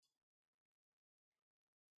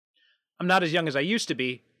I'm not as young as I used to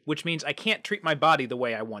be, which means I can't treat my body the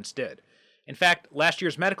way I once did. In fact, last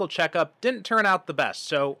year's medical checkup didn't turn out the best,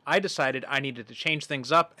 so I decided I needed to change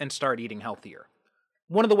things up and start eating healthier.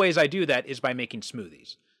 One of the ways I do that is by making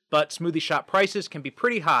smoothies. But smoothie shop prices can be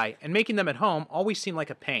pretty high, and making them at home always seem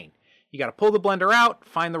like a pain. You gotta pull the blender out,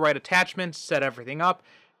 find the right attachments, set everything up,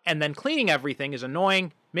 and then cleaning everything is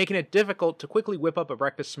annoying, making it difficult to quickly whip up a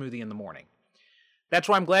breakfast smoothie in the morning. That's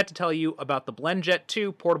why I'm glad to tell you about the BlendJet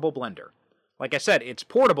 2 portable blender. Like I said, it's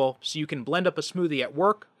portable, so you can blend up a smoothie at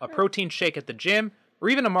work, a protein shake at the gym, or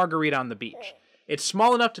even a margarita on the beach. It's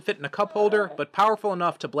small enough to fit in a cup holder, but powerful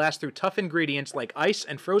enough to blast through tough ingredients like ice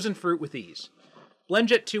and frozen fruit with ease.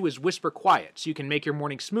 BlendJet 2 is whisper quiet, so you can make your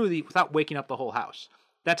morning smoothie without waking up the whole house.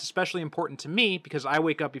 That's especially important to me because I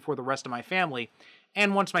wake up before the rest of my family,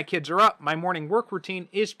 and once my kids are up, my morning work routine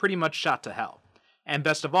is pretty much shot to hell. And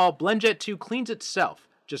best of all, BlendJet 2 cleans itself.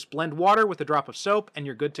 Just blend water with a drop of soap and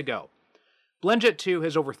you're good to go. BlendJet 2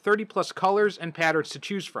 has over 30 plus colors and patterns to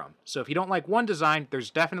choose from, so if you don't like one design,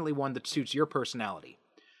 there's definitely one that suits your personality.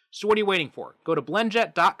 So what are you waiting for? Go to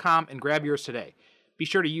blendjet.com and grab yours today. Be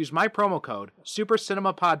sure to use my promo code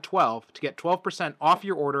SuperCinemaPod12 to get 12% off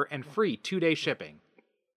your order and free 2-day shipping.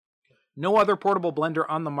 No other portable blender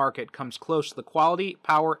on the market comes close to the quality,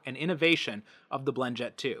 power, and innovation of the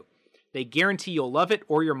BlendJet 2. They guarantee you'll love it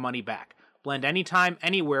or your money back. Blend anytime,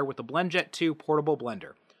 anywhere with the BlendJet 2 portable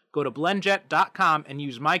blender. Go to blendjet.com and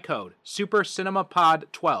use my code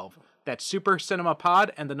SuperCinemaPod12. That's SuperCinemaPod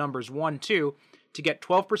and the numbers 12 to get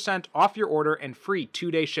 12% off your order and free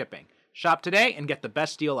 2-day shipping. Shop today and get the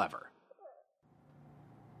best deal ever.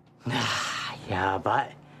 やば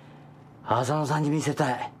い。浅野さんに見せ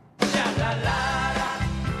たい。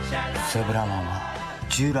セブラマンは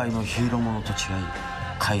従来のヒーローものと違い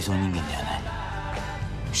改造人間ではない。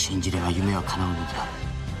信じれば夢は叶うのだ。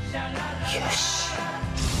よし。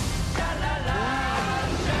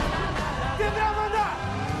セブラマンだ。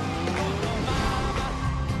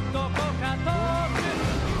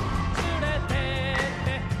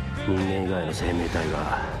人間以外の生命体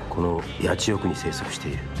がこの八千億に生息して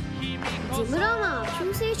いる。ゼブラマンは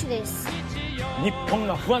救世主です。日本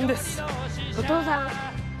が不安です。お父さん、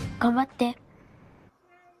頑張って。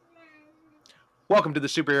Welcome to the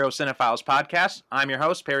Superhero Cinephiles podcast. I'm your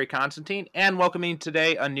host, Perry Constantine, and welcoming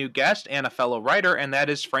today a new guest and a fellow writer, and that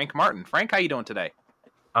is Frank Martin. Frank, how you doing today?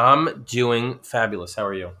 I'm doing fabulous. How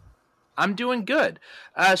are you? I'm doing good.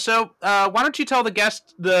 So why don't you tell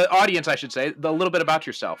the audience, I should say, a little bit about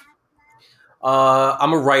yourself?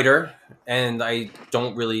 I'm a writer, and I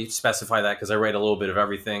don't really specify that because I write a little bit of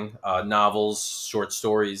everything. Novels, short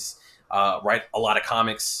stories, write a lot of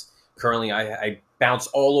comics. Currently, I bounce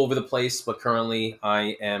all over the place, but currently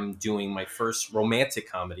I am doing my first romantic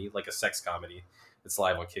comedy, like a sex comedy. It's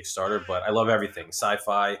live on Kickstarter, but I love everything.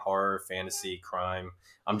 Sci-fi, horror, fantasy, crime.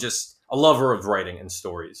 I'm just a lover of writing and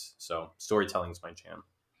stories, so storytelling is my jam.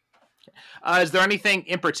 Is there anything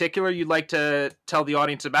in particular you'd like to tell the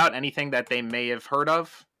audience about? Anything that they may have heard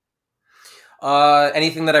of?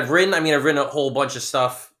 Anything that I've written? I mean, I've written a whole bunch of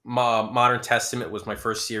stuff. Modern Testament was my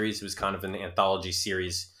first series. It was kind of an anthology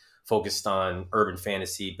series focused on urban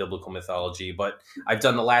fantasy, biblical mythology. But I've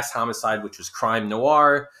done The Last Homicide, which was crime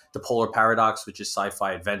noir, The Polar Paradox, which is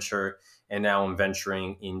sci-fi adventure, and now I'm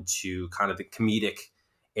venturing into kind of the comedic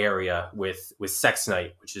area with Sex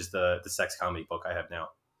Night, which is the sex comedy book I have now.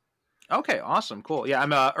 Okay, awesome, cool. Yeah,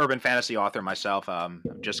 I'm an urban fantasy author myself. I've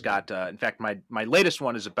just got, in fact, my latest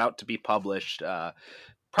one is about to be published.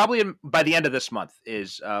 Probably by the end of this month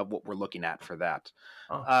is what we're looking at for that.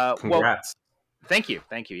 Congrats. Thank you.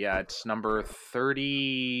 Yeah, it's number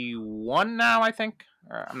 31 now, I think.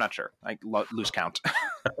 I'm not sure. I lose count.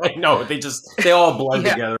 No, they all blend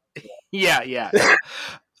together. Yeah.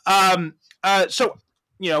 So,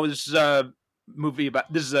 this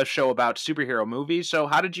is a show about superhero movies. So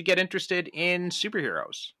how did you get interested in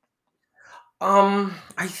superheroes? I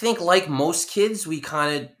think like most kids, we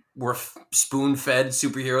kind of were spoon-fed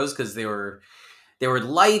superheroes because they were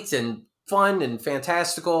light and fun and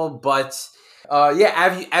fantastical. But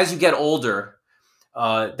as you get older,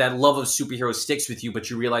 that love of superheroes sticks with you, but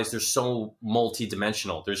you realize they're so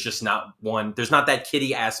multi-dimensional. There's just not one. There's not that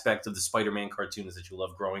kiddie aspect of the Spider-Man cartoons that you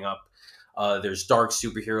loved growing up. There's dark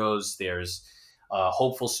superheroes. There's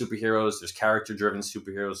hopeful superheroes. There's character-driven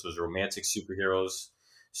superheroes. There's romantic superheroes.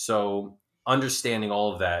 So understanding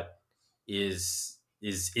all of that is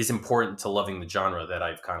important to loving the genre that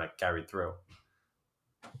I've kind of carried through.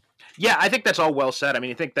 Yeah, I think that's all well said. I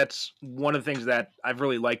mean, I think that's one of the things that I've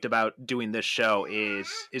really liked about doing this show is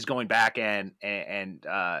going back and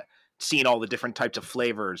seeing all the different types of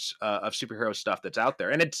flavors of superhero stuff that's out there,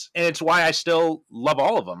 and it's why I still love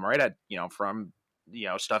all of them, right? From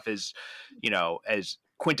stuff is as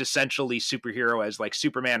quintessentially superhero as like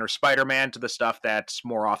Superman or Spider-Man to the stuff that's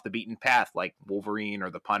more off the beaten path, like Wolverine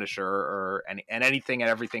or the Punisher, or anything and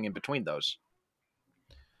everything in between those.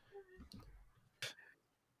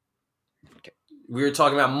 Okay. We were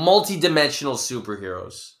talking about multi-dimensional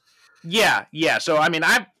superheroes. Yeah. So I mean,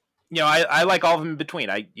 I like all of them in between.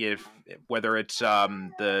 Whether it's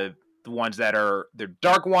the ones that are the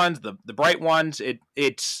dark ones, the bright ones,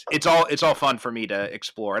 it's all fun for me to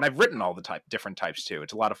explore. And I've written all the different types too.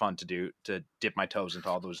 It's a lot of fun to dip my toes into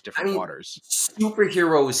all those different waters.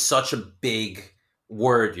 Superhero is such a big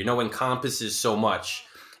word, encompasses so much.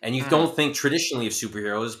 And you don't think traditionally of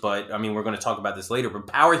superheroes, but I mean, we're going to talk about this later, but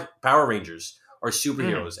Power Rangers are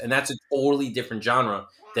superheroes, and that's a totally different genre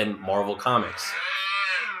than Marvel Comics.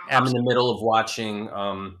 Absolutely. I'm in the middle of watching,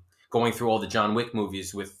 going through all the John Wick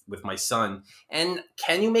movies with my son. And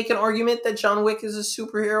can you make an argument that John Wick is a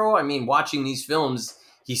superhero? I mean, watching these films,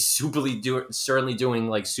 he's certainly doing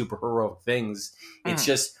like superhero things. It's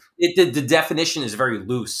just, the definition is very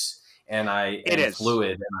loose and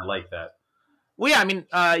fluid, and I like that. Well, yeah, I mean,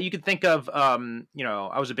 you could think of, I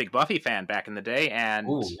was a big Buffy fan back in the day, and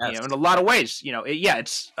in a lot of ways,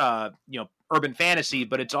 it's urban fantasy,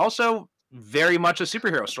 but it's also very much a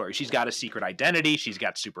superhero story. She's got a secret identity. She's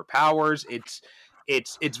got superpowers.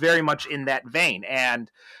 It's very much in that vein. And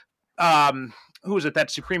who was it? That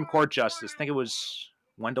Supreme Court justice? I think it was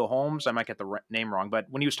Wendell Holmes. I might get the name wrong, but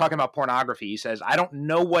when he was talking about pornography, he says, "I don't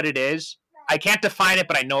know what it is. I can't define it,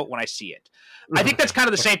 but I know it when I see it." I think that's kind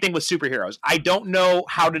of the same thing with superheroes. I don't know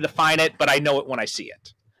how to define it, but I know it when I see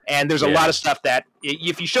it. And there's a lot of stuff that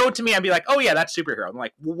if you show it to me, I'd be like, "Oh yeah, that's superhero." I'm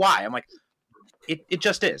like, "Well, why?" I'm like, It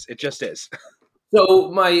just is. It just is. So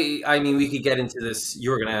we could get into this.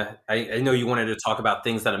 I know you wanted to talk about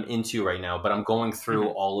things that I'm into right now, but I'm going through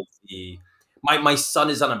all of my son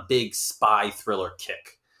is on a big spy thriller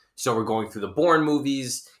kick. So we're going through the Bourne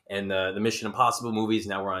movies and the Mission Impossible movies.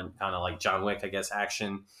 Now we're on kind of like John Wick, I guess,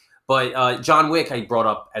 action. But John Wick I brought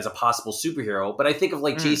up as a possible superhero, but I think of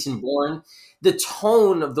like Jason Bourne. The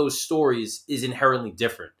tone of those stories is inherently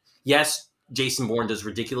different. Yes, Jason Bourne does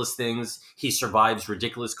ridiculous things. He survives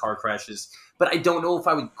ridiculous car crashes. But I don't know if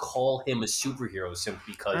I would call him a superhero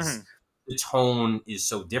simply because the tone is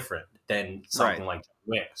so different than something like John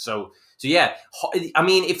Wick. So yeah, I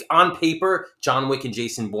mean, if on paper, John Wick and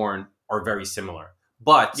Jason Bourne are very similar.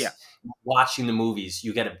 But watching the movies,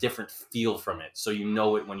 you get a different feel from it. So you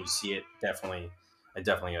know it when you see it. I definitely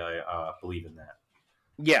believe in that.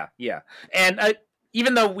 Yeah. And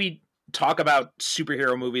even though we talk about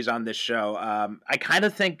superhero movies on this show, I kind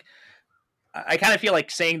of feel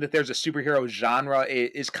like saying that there's a superhero genre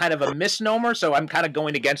is kind of a misnomer. So I'm kind of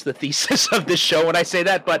going against the thesis of this show when I say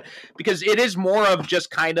that, but because it is more of just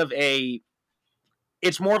kind of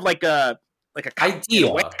it's more of like a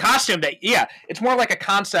idea costume that it's more like a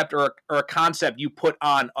concept or a concept you put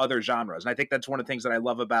on other genres. And I think that's one of the things that I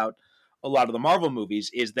love about a lot of the Marvel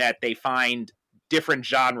movies is that they find different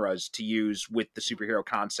genres to use with the superhero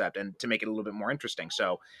concept and to make it a little bit more interesting.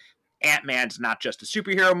 So Ant-Man's not just a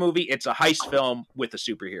superhero movie, it's a heist film with a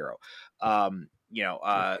superhero. Guardians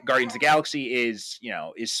of the Galaxy is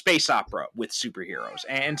space opera with superheroes,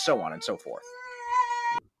 and so on and so forth.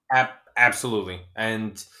 Absolutely.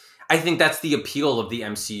 And I think that's the appeal of the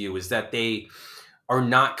MCU is that they are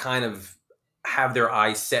not kind of have their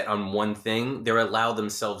eyes set on one thing. They allow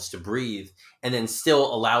themselves to breathe and then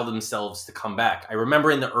still allow themselves to come back. I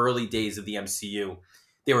remember in the early days of the MCU,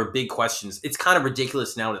 there were big questions. It's kind of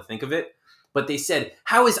ridiculous now to think of it, but they said,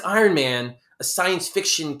 how is Iron Man, a science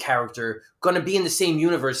fiction character, going to be in the same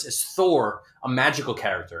universe as Thor, a magical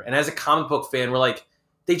character? And as a comic book fan, we're like,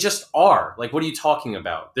 they just are. Like, what are you talking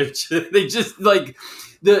about? They just like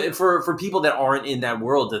for people that aren't in that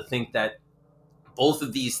world to think that both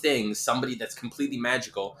of these things, somebody that's completely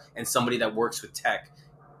magical and somebody that works with tech,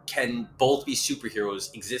 can both be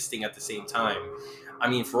superheroes existing at the same time. I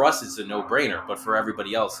mean, for us, it's a no-brainer, but for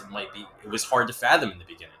everybody else, it was hard to fathom in the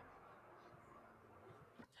beginning.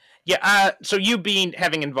 Yeah. So you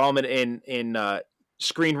having involvement in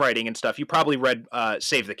screenwriting and stuff, you probably read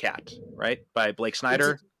Save the Cat, right? By Blake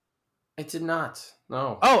Snyder. I did not.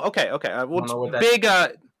 No. Oh, okay. Well, it's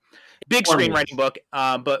big screenwriting book.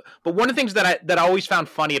 But one of the things that I always found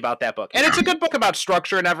funny about that book, and it's a good book about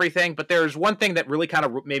structure and everything, but there's one thing that really kind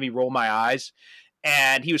of made me roll my eyes.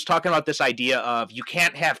 And he was talking about this idea of you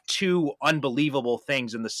can't have two unbelievable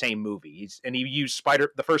things in the same movie. And he used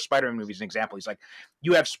the first Spider-Man movie as an example. He's like,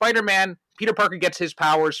 you have Spider-Man, Peter Parker gets his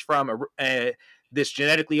powers from this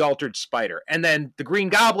genetically altered spider. And then the Green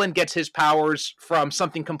Goblin gets his powers from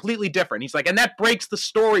something completely different. He's like, and that breaks the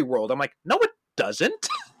story world. I'm like, no, it doesn't.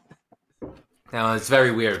 Now, it's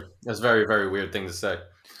very weird. That's a very, very weird thing to say.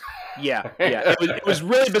 Yeah. It was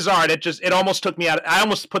really bizarre. And it almost took me out. I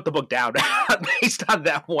almost put the book down based on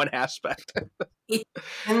that one aspect. It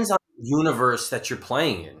depends on the universe that you're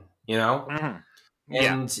playing in, you know? Mm-hmm.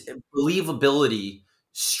 And believability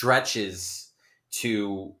stretches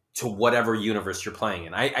to whatever universe you're playing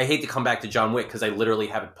in. I hate to come back to John Wick because I literally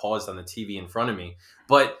have it paused on the TV in front of me.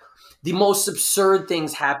 But the most absurd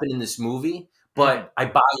things happen in this movie, but I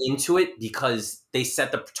buy into it because they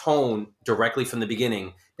set the tone directly from the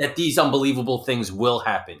beginning that these unbelievable things will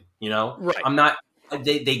happen, you know? Right. I'm not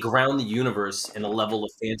they ground the universe in a level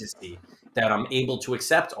of fantasy that I'm able to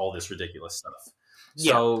accept all this ridiculous stuff.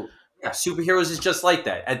 So superheroes is just like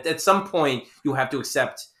that. At some point, you have to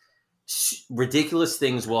accept ridiculous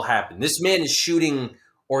things will happen. This man is shooting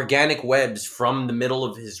organic webs from the middle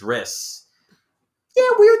of his wrists. Yeah,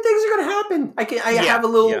 weird things are going to happen. I have a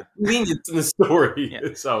little convenience in the story.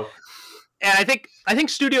 Yeah. So, and I think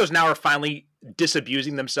studios now are finally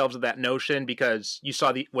disabusing themselves of that notion because you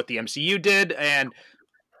saw what the MCU did, and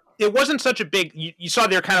it wasn't such a big. You saw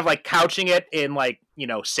they're kind of like couching it in like, you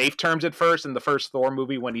know, safe terms at first in the first Thor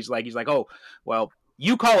movie when he's like, oh, well,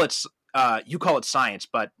 you call it science,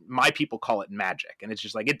 but my people call it magic, and it's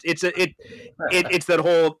just like it's that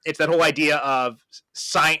whole idea of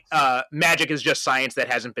science. Magic is just science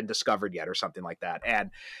that hasn't been discovered yet, or something like that,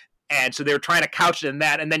 and so they're trying to couch it in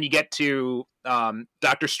that, and then you get to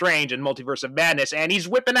Doctor Strange and Multiverse of Madness, and he's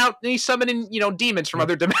he's summoning, you know, demons from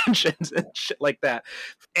other dimensions and shit like that,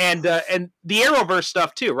 and the Arrowverse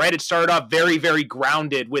stuff too, right? It started off very, very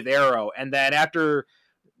grounded with Arrow, and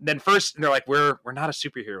then first they're like, we're not a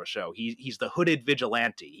superhero show. He's the hooded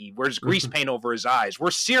vigilante. He wears grease paint over his eyes.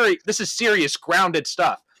 We're serious. This is serious, grounded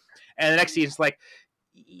stuff. And the next season's like,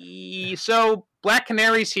 so Black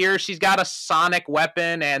Canary's here. She's got a sonic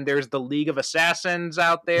weapon, and there's the League of Assassins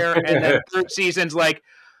out there. And then third season's like,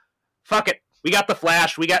 fuck it. We got the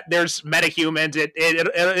Flash. There's metahumans.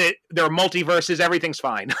 There are multiverses. Everything's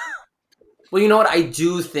fine. well, you know what? I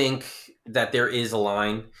do think that there is a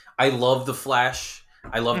line. I love the Flash.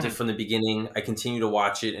 I loved it from the beginning. I continue to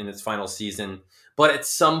watch it in its final season. But at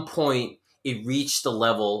some point, it reached the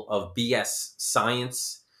level of BS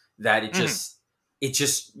science that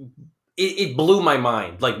it blew my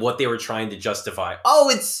mind, like what they were trying to justify. Oh,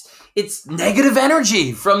 it's negative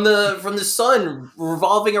energy from the sun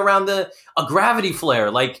revolving around a gravity flare.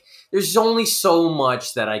 Like, there's only so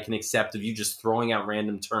much that I can accept of you just throwing out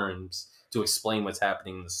random terms to explain what's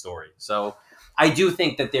happening in the story. So I do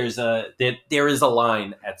think that there is a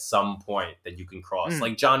line at some point that you can cross.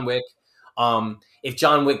 Like John Wick. If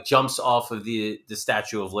John Wick jumps off of the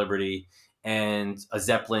Statue of Liberty and a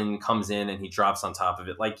Zeppelin comes in and he drops on top of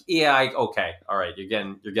it, like, okay, all right, you're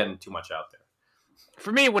getting too much out there.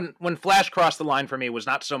 For me, when Flash crossed the line for me was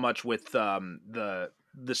not so much with the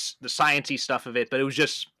sciencey stuff of it, but it was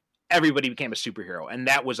just everybody became a superhero, and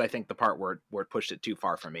that was, I think, the part where it pushed it too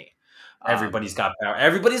far for me. Everybody's got power.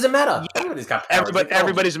 Everybody's a meta. Everybody's got powers.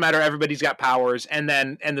 Everybody's a meta. Everybody's got powers, and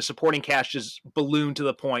the supporting cast just ballooned to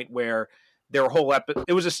the point where their whole I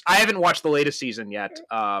haven't watched the latest season yet.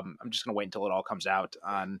 I'm just gonna wait until it all comes out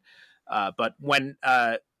on. But when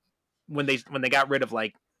they got rid of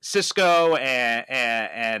like Cisco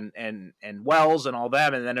and Wells and all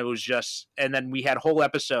them, and then it was just, and then we had whole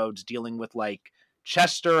episodes dealing with like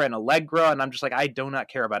Chester and Allegra, and I'm just like, I do not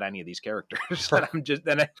care about any of these characters. And I'm just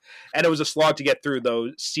and it was a slog to get through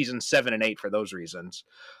those seasons 7 and 8 for those reasons.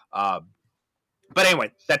 But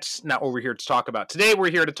anyway, that's not what we're here to talk about. Today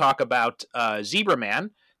we're here to talk about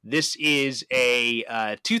Zebraman. This is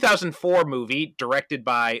a 2004 movie directed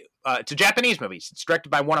by it's a Japanese movie. It's directed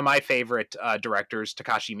by one of my favorite directors,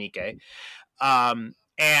 Takashi Miike.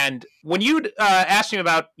 And when you'd asked me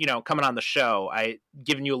about, you know, coming on the show, I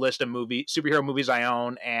given you a list of superhero movies I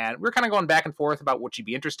own, and we were kind of going back and forth about what you'd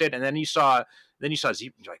be interested. And then you saw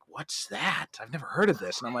Zebra, you're like, what's that? I've never heard of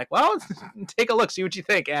this. And I'm like, well, take a look, see what you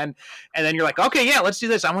think. And then you're like, okay, yeah, let's do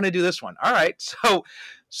this. I want to do this one. All right.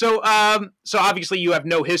 So obviously you have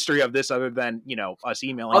no history of this other than, you know, us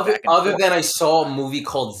emailing back and forth. Other than I saw a movie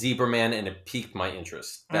called Zebraman and it piqued my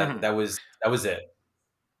interest. That was it.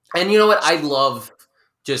 And you know what? I love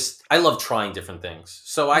trying different things.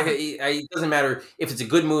 So it doesn't matter if it's a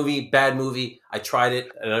good movie, bad movie. I tried it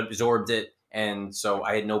and absorbed it, and so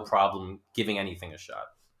I had no problem giving anything a shot.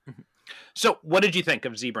 So, what did you think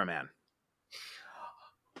of Zebraman?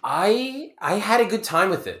 I had a good time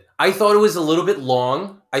with it. I thought it was a little bit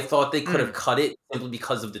long. I thought they could have cut it simply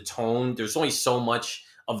because of the tone. There's only so much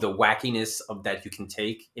of the wackiness of that you can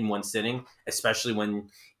take in one sitting, especially when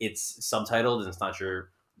it's subtitled and it's not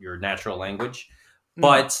your natural language.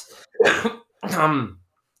 But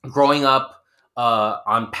growing up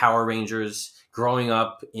on Power Rangers, growing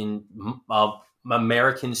up in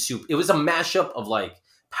American soup, it was a mashup of like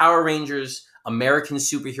Power Rangers, American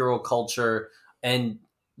superhero culture, and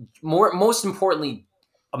most importantly,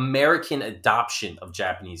 American adoption of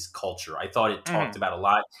Japanese culture. I thought it talked about a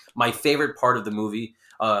lot. My favorite part of the movie.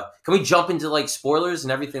 Can we jump into like spoilers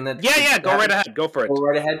and everything that? Yeah, go right ahead. Go for it. Go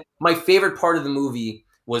right ahead. My favorite part of the movie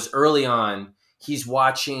was early on. He's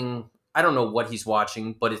watching. I don't know what he's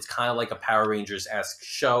watching, but it's kind of like a Power Rangers-esque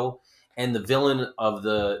show. And the villain of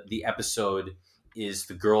the episode is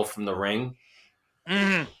the girl from The Ring.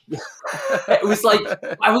 It was like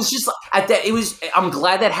I was just at that. It was. I'm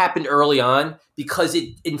glad that happened early on because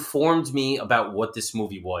it informed me about what this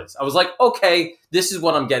movie was. I was like, okay, this is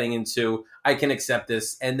what I'm getting into. I can accept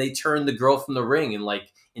this. And they turned the girl from The Ring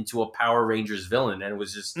into a Power Rangers villain, and it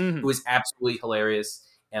was just it was absolutely hilarious.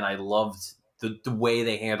 And I loved the way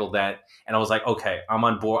they handled that. And I was like, okay, I'm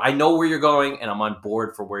on board. I know where you're going, and I'm on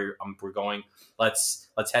board for where we're going. Let's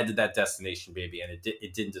head to that destination, baby. And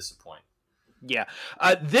it didn't disappoint. Yeah,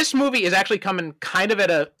 this movie is actually coming kind of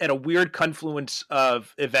at a weird confluence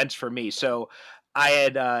of events for me. So I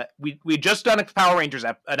had we just done a Power Rangers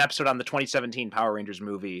an episode on the 2017 Power Rangers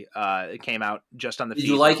movie. It came out just on the. Did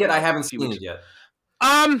you like it? I haven't seen it yet.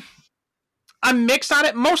 I'm mixed on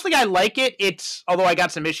it. Mostly, I like it. Although I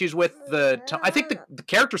got some issues with I think the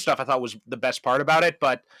character stuff I thought was the best part about it,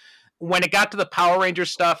 but when it got to the Power Rangers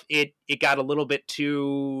stuff, it got a little bit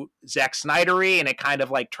too Zack Snyder-y, and it kind of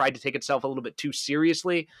like tried to take itself a little bit too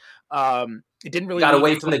seriously. It didn't really got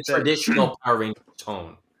away from the traditional Power Ranger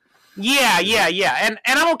tone. Yeah, and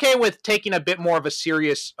I'm okay with taking a bit more of a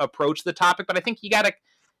serious approach to the topic, but I think you gotta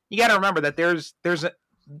remember that there's a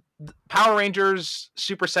Power Rangers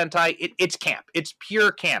Super Sentai. It's camp. It's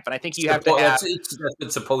pure camp, and I think you have to have. That's what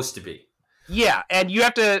it's supposed to be. Yeah, and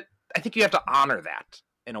I think you have to honor that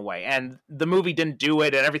in a way, and the movie didn't do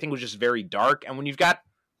it, and everything was just very dark. And when you've got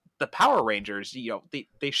the Power Rangers,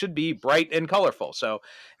 they should be bright and colorful. So,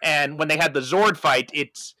 and when they had the Zord fight,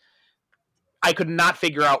 I could not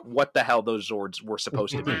figure out what the hell those Zords were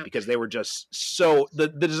supposed to be because they were just so the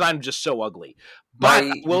design was just so ugly. But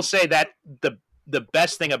I will say that the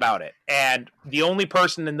best thing about it, and the only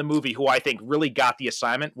person in the movie who I think really got the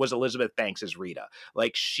assignment was Elizabeth Banks as Rita.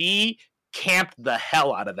 Like, she camped the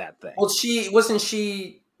hell out of that thing. Well, wasn't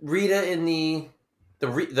she Rita in the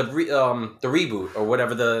reboot or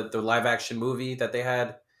whatever the live action movie that they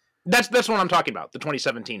had? That's what I'm talking about. The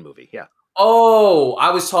 2017 movie. Yeah. Oh,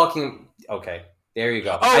 I was talking. Okay, there you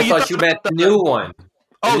go. I thought you meant the new one.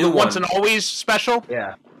 The Once and Always special.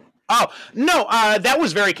 Yeah. Oh no, that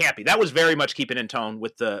was very campy. That was very much keeping in tone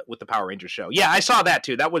with the Power Rangers show. Yeah, I saw that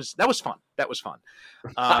too. That was fun. That was fun.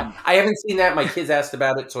 I haven't seen that. My kids asked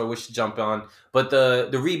about it, so I wish to jump on. But the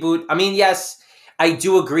reboot. I mean, yes, I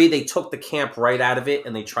do agree. They took the camp right out of it,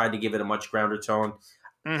 and they tried to give it a much grounder tone.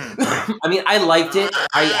 I mean, I liked it.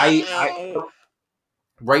 I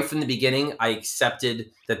right from the beginning, I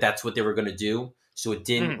accepted that that's what they were going to do, so it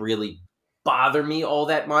didn't really bother me all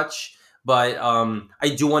that much. But I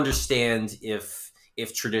do understand if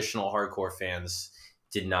traditional hardcore fans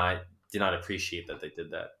did not appreciate that they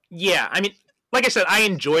did that. Yeah, I mean, like I said, I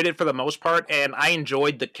enjoyed it for the most part, and I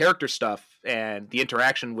enjoyed the character stuff and the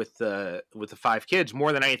interaction with the 5 kids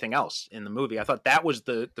more than anything else in the movie. I thought that was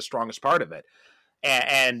the strongest part of it.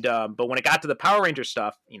 And but when it got to the Power Ranger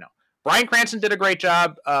stuff, Bryan Cranston did a great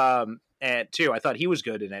job, and too. I thought he was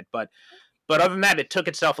good in it, but other than that, it took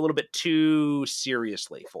itself a little bit too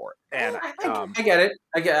seriously for it. And I get it.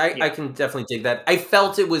 I can definitely dig that. I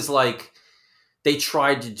felt it was like they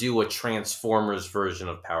tried to do a Transformers version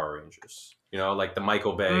of Power Rangers. Like the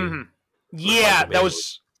Michael Bay. Mm-hmm. Yeah, that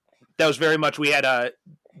was very much. We had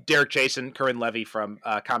Derek Jason, Corinne Levy from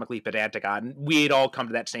Comically Pedantic on. We had all come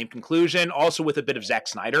to that same conclusion, also with a bit of Zack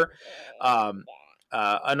Snyder.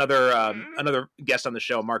 Another guest on the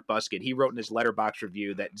show, Mark Buskett, he wrote in his Letterboxd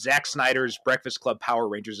review that Zack Snyder's Breakfast Club Power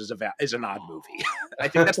Rangers is an odd movie. I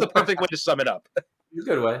think that's the perfect way to sum it up. It's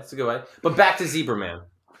a good way. But back to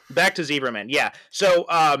Zebraman. Yeah. So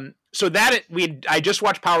I just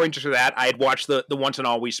watched Power Rangers for that. I had watched the Once and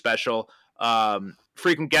Always special.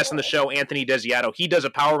 Frequent guest on the show, Anthony Desiato, he does a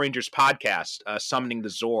Power Rangers podcast, Summoning the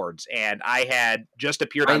Zords, and I had just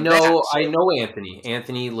appeared on that. I know Anthony.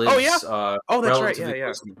 Anthony lives. Oh yeah. That's right.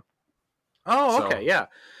 Yeah. Oh, okay. So.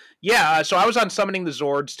 Yeah. So I was on Summoning the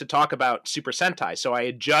Zords to talk about Super Sentai. So I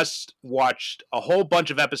had just watched a whole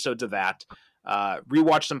bunch of episodes of that,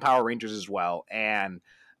 rewatched some Power Rangers as well, and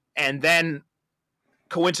then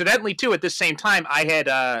coincidentally, too, at this same time, I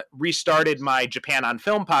had restarted my Japan on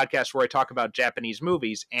Film podcast where I talk about Japanese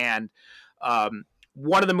movies. And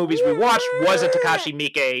one of the movies we watched was a Takashi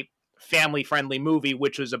Miike family-friendly movie,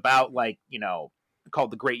 which was about, like,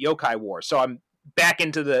 called The Great Yokai War. So I'm back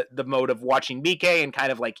into the mode of watching Miike and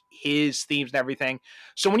kind of like his themes and everything.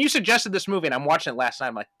 So when you suggested this movie and I'm watching it last night,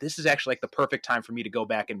 I'm like, this is actually like the perfect time for me to go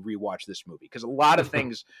back and rewatch this movie, because a lot of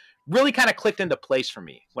things really kind of clicked into place for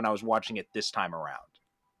me when I was watching it this time around.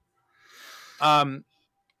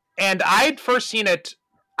 And I'd first seen it.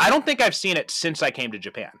 I don't think I've seen it since I came to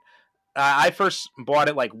Japan. I first bought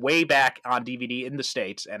it like way back on DVD in the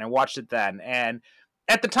States, and I watched it then. And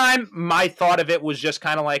at the time, my thought of it was just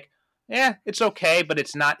kind of like, yeah, it's okay, but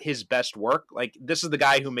it's not his best work. Like, this is the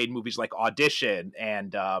guy who made movies like Audition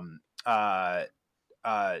and was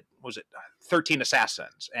it 13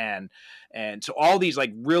 Assassins, and so all these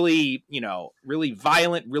like really, really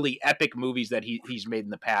violent, really epic movies that he's made in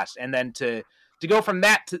the past. And then to go from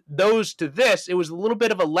that to this, it was a little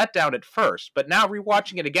bit of a letdown at first, but now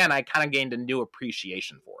rewatching it again, I kind of gained a new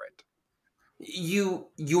appreciation for it. You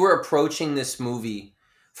were approaching this movie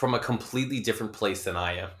from a completely different place than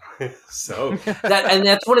I am. So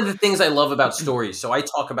that's one of the things I love about stories. So I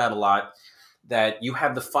talk about a lot that you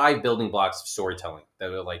have the 5 building blocks of storytelling that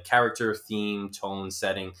are like character, theme, tone,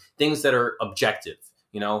 setting, things that are objective,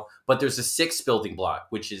 but there's a 6th building block,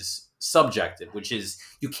 which is subjective, which is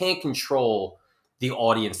you can't control the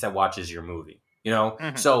audience that watches your movie,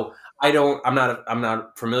 Mm-hmm. So I'm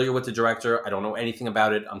not familiar with the director. I don't know anything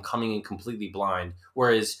about it. I'm coming in completely blind.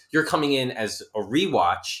 Whereas you're coming in as a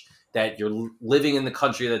rewatch that you're living in the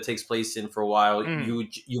country that takes place in for a while.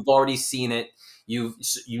 You've already seen it. You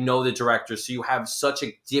know the director, so you have such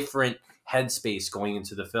a different headspace going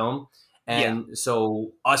into the film. And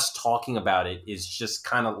so us talking about it is just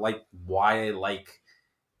kind of like why I like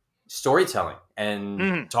storytelling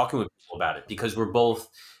and talking with people about it, because we're both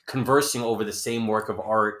conversing over the same work of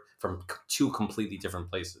art from 2 completely different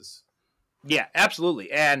places. Yeah,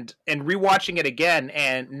 absolutely. And rewatching it again,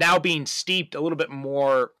 and now being steeped a little bit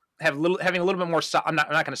more, having a little bit more. I'm not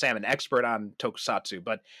going to say I'm an expert on tokusatsu,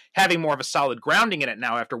 but having more of a solid grounding in it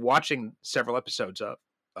now after watching several episodes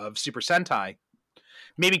of Super Sentai,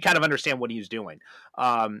 maybe kind of understand what he's doing.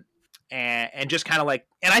 And just kind of like,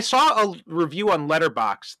 and I saw a review on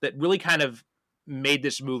Letterboxd that really kind of made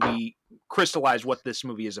this movie crystallize what this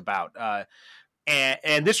movie is about.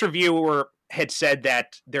 And this reviewer had said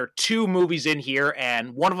that there are 2 movies in here,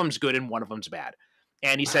 and one of them's good and one of them's bad.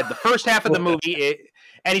 And he said the first half of the movie,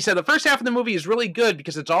 is really good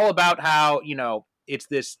because it's all about how, it's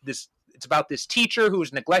about this teacher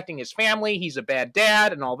who's neglecting his family. He's a bad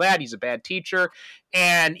dad and all that. He's a bad teacher.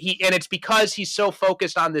 And it's because he's so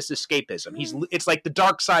focused on this escapism. It's like the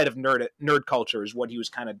dark side of nerd culture is what he was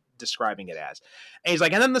kind of describing it as. And he's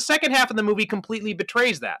like, and then the second half of the movie completely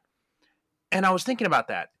betrays that. And I was thinking about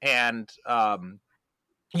that. And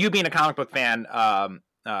you being a comic book fan,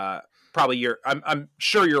 probably I'm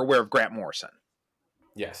sure you're aware of Grant Morrison.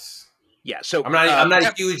 Yes. Yeah. So I'm not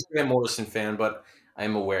a huge Grant Morrison fan, but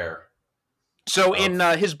I'm aware. So in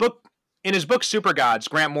his book Super Gods,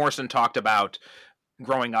 Grant Morrison talked about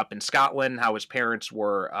growing up in Scotland, how his parents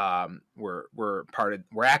were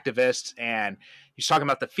activists, and he's talking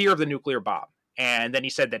about the fear of the nuclear bomb. And then he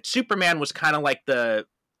said that Superman was kind of like the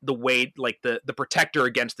way, like the protector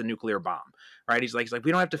against the nuclear bomb, right? He's like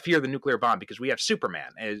we don't have to fear the nuclear bomb because we have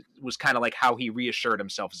Superman. It was kind of like how he reassured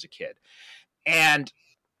himself as a kid. And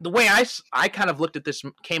the way I kind of looked at this,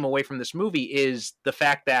 came away from this movie, is the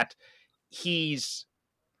fact that he's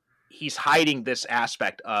hiding this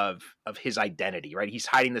aspect of his identity, right? He's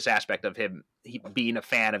hiding this aspect of him being a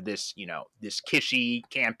fan of this, this kishy,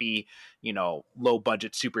 campy, low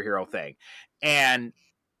budget superhero thing. And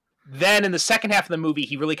then in the second half of the movie,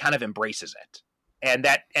 he really kind of embraces it. And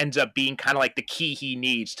that ends up being kind of like the key he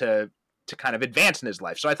needs to kind of advance in his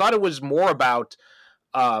life. So I thought it was more about,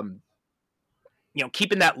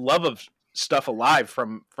 keeping that love of stuff alive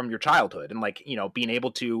from your childhood, and like, being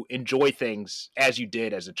able to enjoy things as you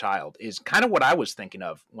did as a child is kind of what I was thinking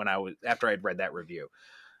of after I'd read that review.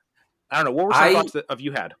 I don't know. What were some thoughts that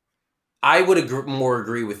you had? I would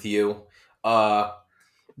agree with you. The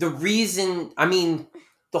reason,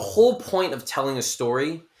 the whole point of telling a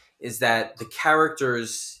story is that the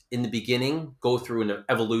characters in the beginning go through an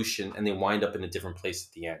evolution and they wind up in a different place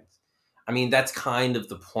at the end. That's kind of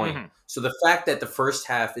the point. Mm-hmm. So the fact that the first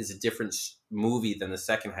half is a different movie than the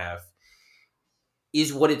second half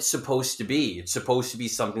is what it's supposed to be. It's supposed to be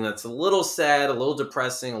something that's a little sad, a little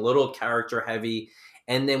depressing, a little character heavy.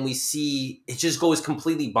 And then we see it just goes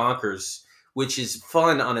completely bonkers which is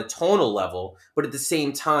fun on a tonal level, but at the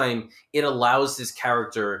same time, it allows this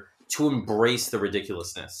character to embrace the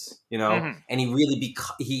ridiculousness, and he really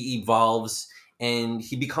he evolves and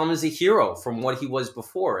he becomes a hero from what he was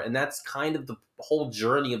before. And that's kind of the whole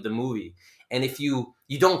journey of the movie. And if you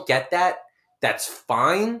don't get that, that's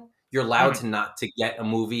fine. You're allowed to not to get a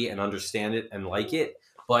movie and understand it and like it.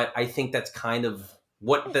 But I think that's kind of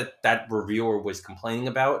what that reviewer was complaining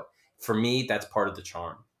about. For me, that's part of the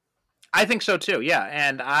charm. I think so too. Yeah.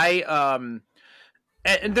 And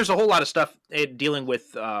and there's a whole lot of stuff dealing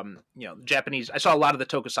with, Japanese. I saw a lot of the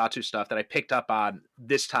tokusatsu stuff that I picked up on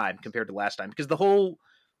this time compared to last time, because the whole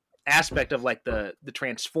aspect of like the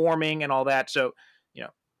transforming and all that. So,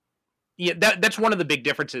 yeah, that's one of the big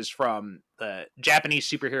differences from the Japanese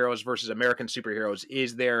superheroes versus American superheroes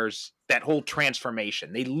is there's that whole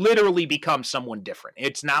transformation. They literally become someone different.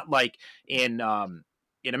 It's not like in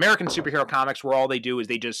American superhero comics where all they do is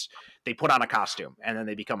they put on a costume and then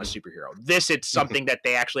they become a superhero. It's something that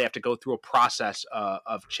they actually have to go through a process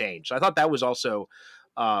of change. So I thought that was also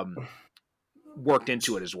worked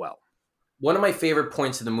into it as well. One of my favorite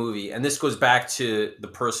points of the movie, and this goes back to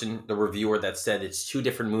the reviewer that said it's two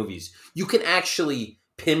different movies. You can actually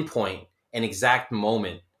pinpoint an exact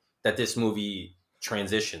moment that this movie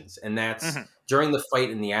transitions. And that's during the fight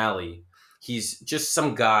in the alley. He's just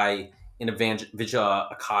some guy in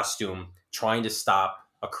a costume trying to stop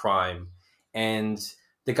a crime. And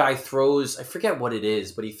the guy throws, I forget what it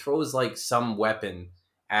is, but he throws like some weapon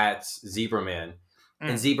at Zebraman.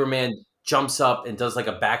 And Zebraman jumps up and does like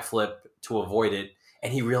a backflip to avoid it.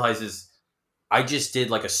 And he realizes, I just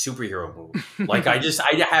did like a superhero move. Like I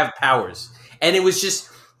have powers. And it was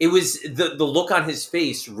the look on his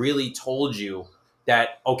face really told you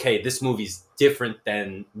that, okay, this movie's different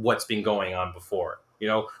than what's been going on before.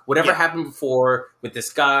 Whatever happened before with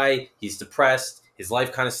this guy, he's depressed. His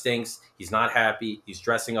life kind of stinks. He's not happy. He's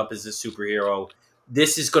dressing up as a superhero.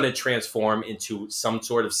 This is going to transform into some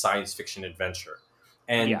sort of science fiction adventure.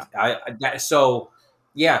 And that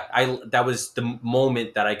was the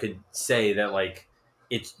moment that I could say that like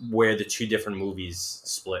it's where the two different movies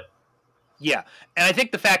split. Yeah. And I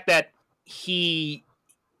think the fact that he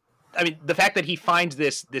finds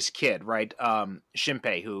this kid, right?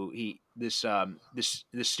 Shinpei, this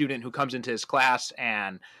student who comes into his class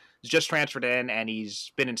and is just transferred in, and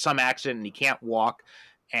he's been in some accident and he can't walk.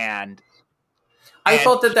 And I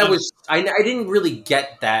thought that was, I didn't really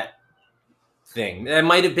get that thing. It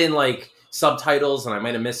might have been like subtitles and I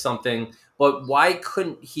might have missed something, but why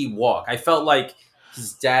couldn't he walk? I felt like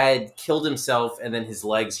his dad killed himself and then his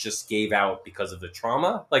legs just gave out because of the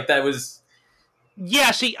trauma. Like that was...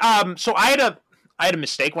 Yeah, see, so I had a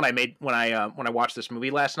mistake when I watched this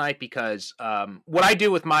movie last night, because what I do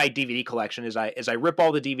with my DVD collection is I rip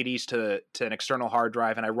all the DVDs to an external hard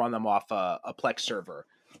drive and I run them off a Plex server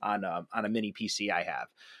on a mini PC I have.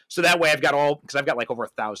 So that way I've got like over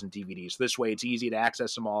 1,000 DVDs. This way it's easy to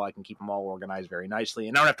access them all. I can keep them all organized very nicely,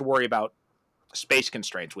 and I don't have to worry about space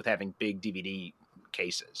constraints with having big DVD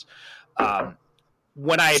cases. So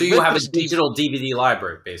you have a digital DVD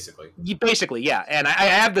library, basically. Basically, yeah. And I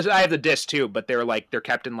have the disc too, but they're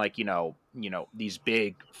kept in like these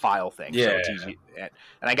big file things. Yeah. So it's easy. And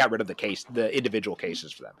I got rid of the individual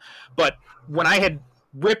cases for them. But when I had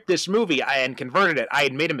ripped this movie and converted it, I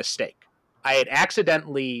had made a mistake. I had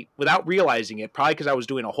accidentally, without realizing it, probably because I was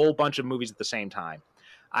doing a whole bunch of movies at the same time,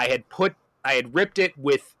 I had ripped it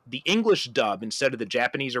with the English dub instead of the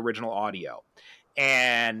Japanese original audio.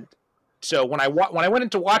 And so when I went in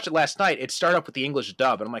to watch it last night, it started up with the English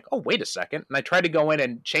dub, and I'm like, oh, wait a second. And I tried to go in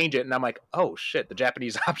and change it, and I'm like, oh, shit, the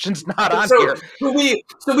Japanese option's not on here.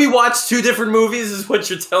 So we watched two different movies is what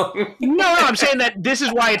you're telling me? No, I'm saying that this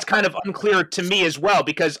is why it's kind of unclear to me as well,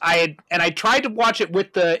 because I tried to watch it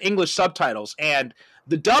with the English subtitles, and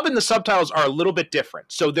the dub and the subtitles are a little bit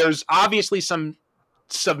different. So there's obviously some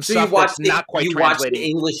stuff that's not quite translated. You watched the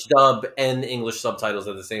English dub and the English subtitles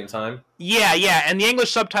at the same time? Yeah, and the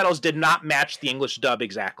English subtitles did not match the English dub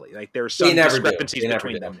exactly. Like there's some discrepancies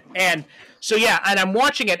between them. And so and I'm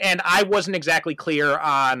watching it, and I wasn't exactly clear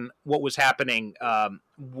on what was happening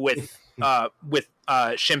with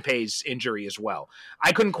Shinpei's injury as well.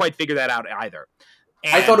 I couldn't quite figure that out either.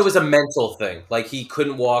 And I thought it was a mental thing. Like he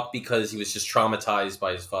couldn't walk because he was just traumatized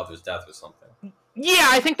by his father's death or something. Yeah,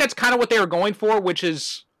 I think that's kind of what they were going for, which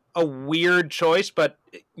is a weird choice, but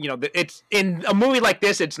it's in a movie like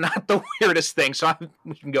this, it's not the weirdest thing, so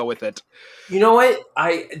we can go with it. You know what?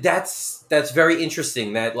 That's very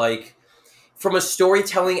interesting. That like from a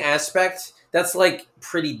storytelling aspect, that's like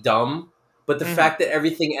pretty dumb. But the fact that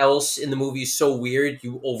everything else in the movie is so weird,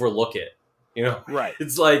 you overlook it. Right?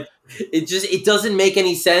 It's like it doesn't make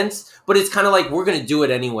any sense, but it's kind of like we're gonna do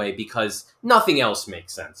it anyway because nothing else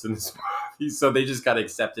makes sense in this movie. So they just got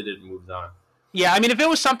accepted it and moved on. Yeah, I mean, if it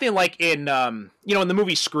was something like in in the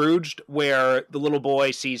movie Scrooged, where the little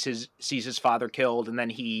boy sees his father killed, and then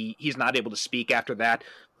he's not able to speak after that,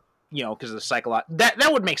 because of the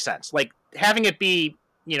that would make sense. Like having it be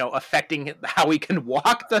affecting how he can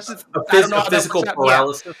walk doesn't. I don't know how physical that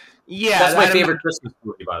paralysis. Yeah, that's my favorite Christmas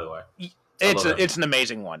movie, by the way. It's an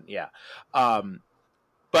amazing one. Yeah,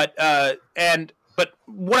 but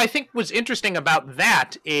what I think was interesting about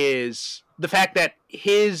that is the fact that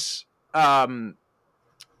his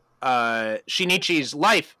Shinichi's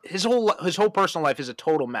life, his whole personal life is a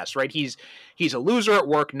total mess, right? He's a loser at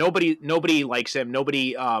work. Nobody likes him.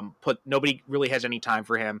 Nobody really has any time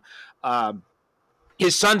for him.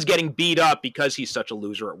 His son's getting beat up because he's such a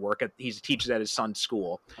loser at work. He teaches at his son's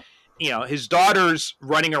school. His daughter's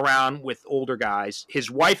running around with older guys. His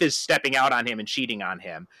wife is stepping out on him and cheating on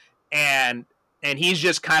him, and he's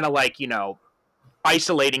just kind of like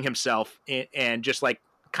isolating himself and just like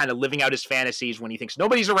kind of living out his fantasies. When he thinks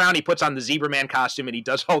nobody's around, he puts on the Zebraman costume and he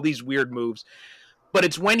does all these weird moves. But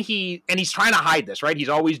it's when he's trying to hide this, right? He's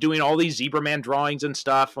always doing all these Zebraman drawings and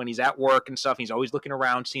stuff when he's at work and stuff. He's always looking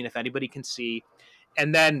around, seeing if anybody can see.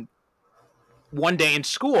 And then one day in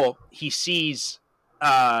school, he sees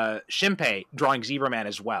Shinpei drawing Zebraman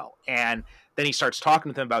as well. And then he starts talking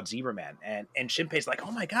with him about Zebraman. And Shinpei's like,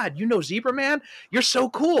 oh my God, you know Zebraman? You're so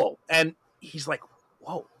cool. And he's like,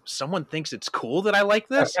 whoa, someone thinks it's cool that I like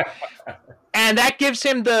this? And that gives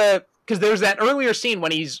him because there's that earlier scene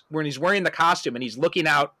when he's wearing the costume and he's looking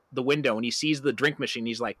out the window and he sees the drink machine.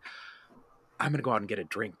 He's like, I'm going to go out and get a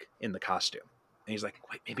drink in the costume. And he's like,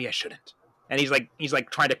 wait, maybe I shouldn't. And he's like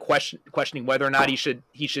trying to questioning whether or not he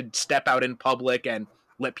should step out in public and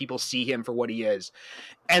let people see him for what he is.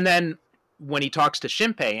 And then when he talks to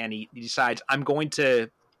Shinpei and he decides, I'm going to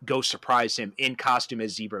go surprise him in costume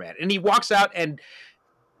as Zebraman. And he walks out and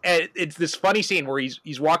it's this funny scene where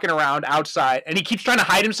he's walking around outside and he keeps trying to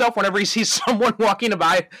hide himself whenever he sees someone walking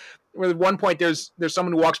by. Where at one point there's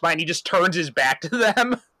someone who walks by and he just turns his back to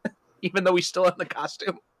them, even though he's still in the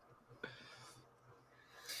costume.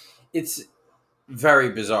 It's very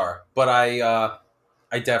bizarre, but I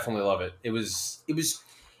definitely love it. It was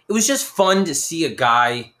just fun to see a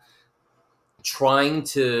guy trying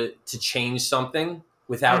to change something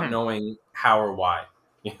without knowing how or why.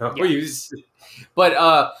 Yeah. But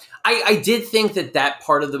I did think that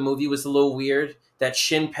part of the movie was a little weird. That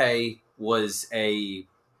Shinpei was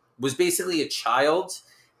basically a child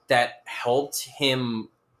that helped him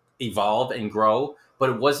evolve and grow, but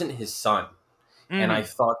it wasn't his son. And I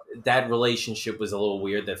thought that relationship was a little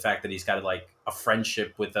weird. The fact that he's got like a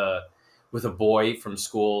friendship with a boy from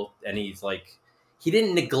school, and he's like, he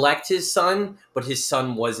didn't neglect his son, but his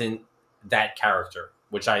son wasn't that character,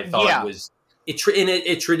 which I thought was in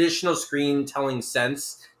a traditional screen telling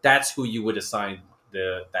sense. That's who you would assign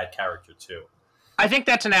that character to. I think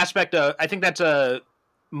that's an aspect of. I think that's a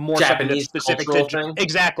more Japanese specific cultural to thing?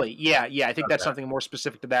 Exactly. Yeah. I think that's something more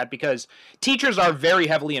specific to that because teachers are very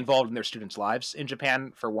heavily involved in their students' lives in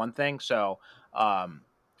Japan, for one thing. So,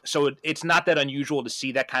 it's not that unusual to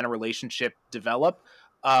see that kind of relationship develop.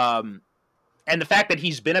 And the fact that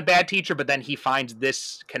he's been a bad teacher, but then he finds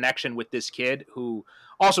this connection with this kid who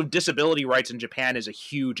also disability rights in Japan is a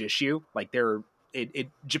huge issue. Like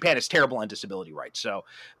Japan is terrible on disability rights. So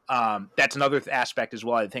that's another aspect as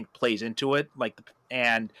well, I think plays into it.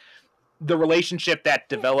 And the relationship that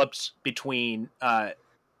develops between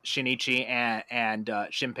Shinichi and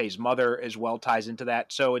Shinpei's mother as well ties into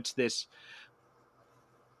that. So it's this,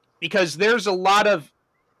 because there are a lot of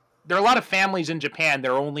families in Japan.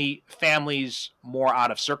 They're only families more out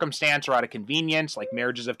of circumstance or out of convenience, like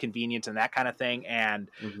marriages of convenience and that kind of thing. And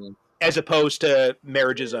as opposed to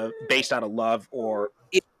marriages based out of love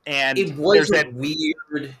it was that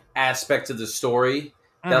weird aspect of the story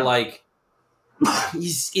that like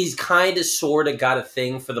he's kind of sort of got a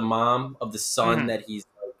thing for the mom of the son that he's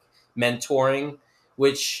like mentoring,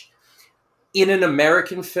 which in an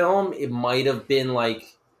American film it might have been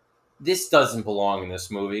like, this doesn't belong in this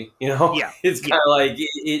movie, Yeah, it's kind of like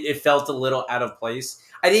it felt a little out of place.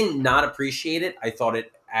 I didn't not appreciate it. I thought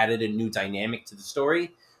it added a new dynamic to the story,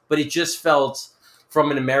 but it just felt, from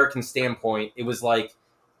an American standpoint, it was like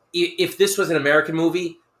if this was an American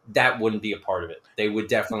movie, that wouldn't be a part of it. They would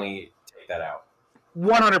definitely take that out.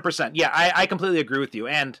 100%. Yeah, I completely agree with you.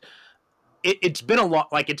 And it's been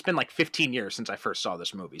it's been like 15 years since I first saw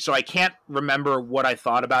this movie, so I can't remember what I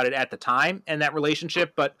thought about it at the time and that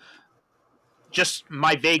relationship, but just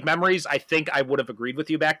my vague memories, I think I would have agreed with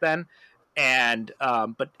you back then. And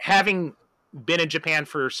but having been in Japan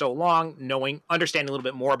for so long, understanding a little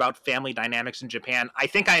bit more about family dynamics in Japan, I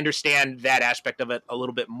think I understand that aspect of it a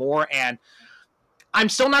little bit more. And I'm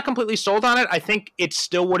still not completely sold on it. I think it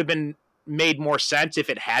still would have been made more sense if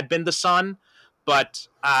it had been the son, but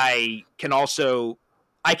I can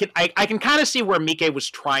kind of see where Mike was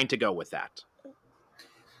trying to go with that.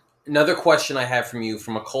 Another question I have from you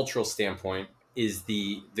from a cultural standpoint is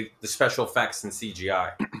the special effects and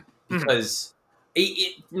CGI. Because,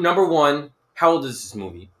 number one, how old is this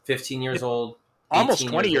movie? 15 years old? Almost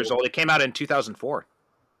 20 years old. It came out in 2004.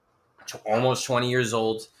 Almost 20 years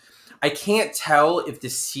old. I can't tell if the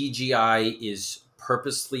CGI is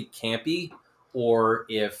purposely campy or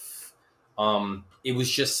if it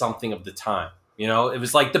was just something of the time. You know, it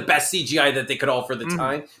was like the best CGI that they could offer at the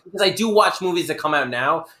time. Because I do watch movies that come out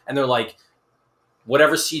now, and they're like,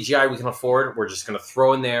 whatever CGI we can afford, we're just going to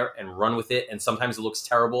throw in there and run with it. And sometimes it looks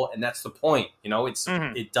terrible, and that's the point. You know,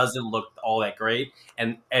 it doesn't look all that great,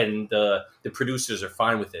 and the producers are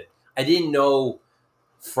fine with it. I didn't know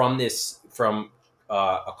from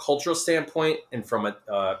a cultural standpoint and from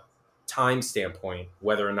a time standpoint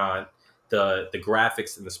whether or not the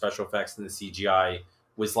graphics and the special effects and the CGI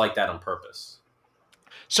was like that on purpose.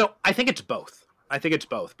 So I think it's both.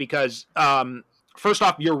 Because first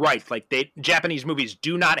off, you're right. Like Japanese movies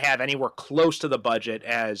do not have anywhere close to the budget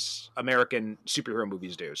as American superhero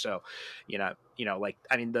movies do. So, the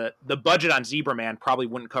budget on Zebraman probably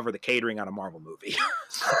wouldn't cover the catering on a Marvel movie.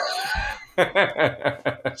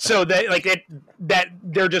 So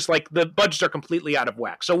they're just like, the budgets are completely out of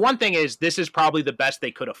whack. So one thing is, this is probably the best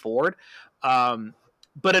they could afford. But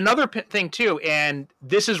another thing too, and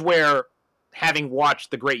this is where having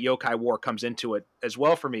watched The Great Yokai War comes into it as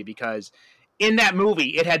well for me, because in that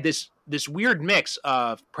movie, it had this weird mix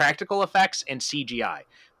of practical effects and CGI.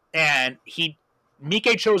 And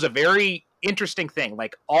Mike chose a very interesting thing.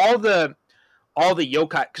 Like all the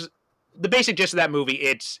yokai, because the basic gist of that movie,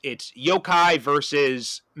 it's yokai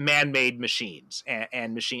versus man-made machines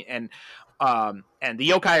and the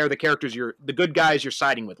yokai are the characters the good guys you're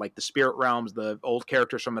siding with, like the spirit realms, the old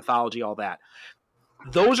characters from mythology, all that.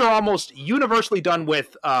 Those are almost universally done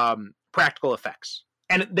with practical effects,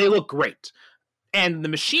 and they look great. And the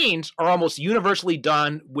machines are almost universally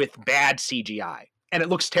done with bad CGI, and it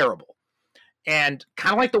looks terrible. And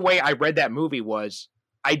kind of like the way I read that movie was,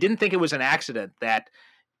 I didn't think it was an accident that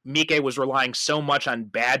Mike was relying so much on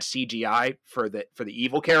bad CGI for the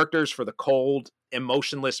evil characters, for the cold,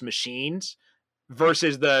 emotionless machines,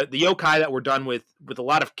 versus the yokai that were done with a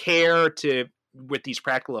lot of care with these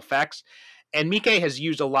practical effects. And Mike has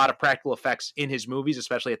used a lot of practical effects in his movies,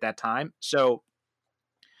 especially at that time. So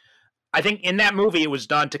I think in that movie, it was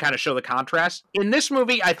done to kind of show the contrast. In this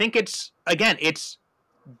movie, I think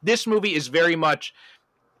this movie is very much,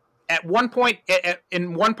 at one point,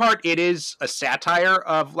 in one part, it is a satire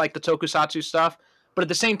of like the tokusatsu stuff, but at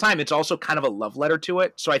the same time, it's also kind of a love letter to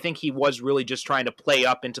it. So I think he was really just trying to play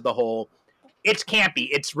up into the whole, it's campy,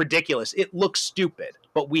 it's ridiculous, it looks stupid,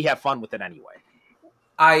 but we have fun with it anyway.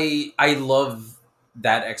 I love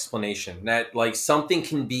that explanation, that like something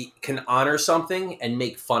can honor something and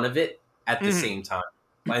make fun of it at the same time.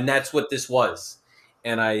 And that's what this was.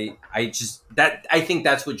 And I think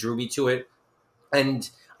that's what drew me to it. And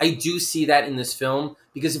I do see that in this film,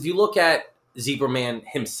 because if you look at Zebraman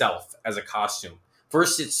himself as a costume,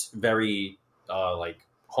 first it's very like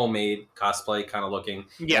homemade cosplay kind of looking,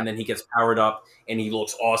 and then he gets powered up and he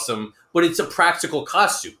looks awesome, but it's a practical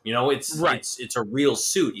costume, you know, it's a real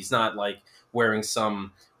suit. He's not like wearing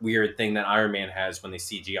some weird thing that Iron Man has when they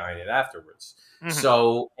CGI it afterwards.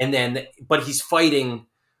 So, but he's fighting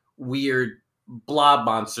weird blob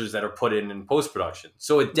monsters that are put in post-production,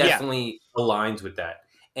 so it definitely aligns with that.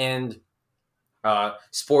 And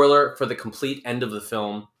spoiler for the complete end of the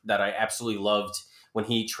film that I absolutely loved, when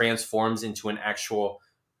he transforms into an actual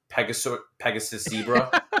Pegasus zebra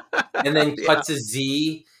and then cuts a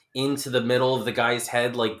Z into the middle of the guy's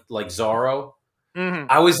head like Zorro.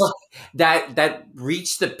 I was like, that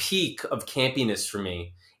reached the peak of campiness for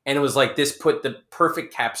me, and it was like, this put the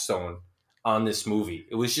perfect capstone on this movie.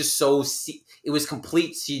 It was just it was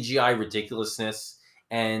complete CGI ridiculousness,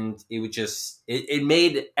 and it would just it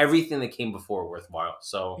made everything that came before worthwhile.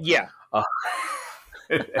 So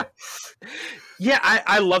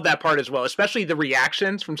I love that part as well, especially the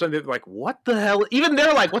reactions from some people like, what the hell? Even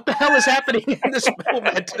they're like, what the hell is happening in this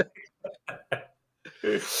moment?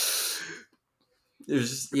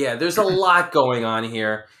 There's a lot going on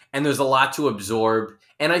here, and there's a lot to absorb.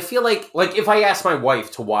 And I feel like if I asked my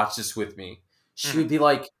wife to watch this with me, she would be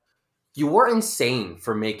like, you were insane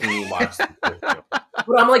for making me watch this with you.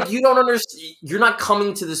 But I'm like, you don't understand. You're not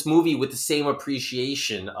coming to this movie with the same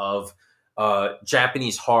appreciation of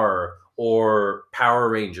Japanese horror or Power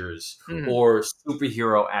Rangers or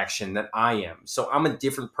superhero action than I am. So I'm a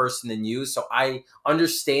different person than you. So I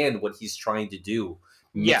understand what he's trying to do,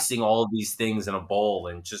 mixing all of these things in a bowl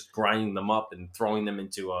and just grinding them up and throwing them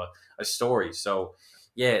into a story. So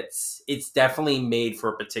yeah, it's definitely made for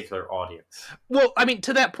a particular audience. Well, I mean,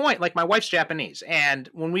 to that point, like my wife's Japanese, and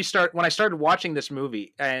when I started watching this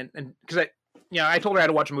movie, and because I told her I had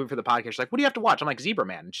to watch a movie for the podcast. She's like, "What do you have to watch?" I'm like,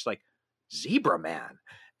 "Zebraman," and she's like, "Zebraman,"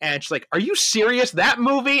 and she's like, "Are you serious? That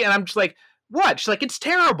movie?" And I'm just like, "What?" She's like, "It's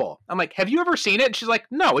terrible." I'm like, "Have you ever seen it?" And she's like,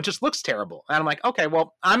 "No, it just looks terrible." And I'm like, "Okay,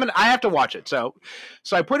 well, I have to watch it." So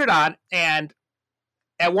I put it on, and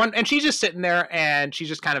and she's just sitting there, and she's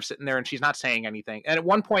just kind of sitting there, and she's not saying anything. And at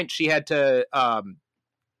one point, she had to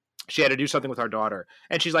do something with our daughter,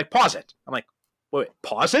 and she's like, "Pause it." I'm like, "Wait,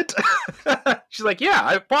 pause it?" She's like, "Yeah,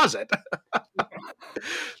 I pause it."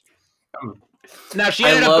 Now she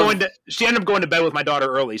ended up going to bed with my daughter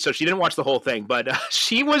early, so she didn't watch the whole thing. But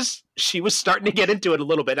she was starting to get into it a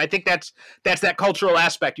little bit. I think that's that cultural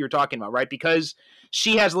aspect you were talking about, right? Because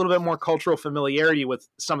she has a little bit more cultural familiarity with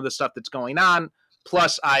some of the stuff that's going on.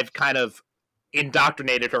 Plus, I've kind of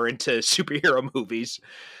indoctrinated her into superhero movies,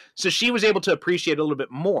 so she was able to appreciate it a little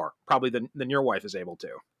bit more, probably than your wife is able to.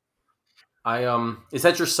 Is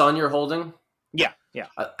that your son you're holding? Yeah.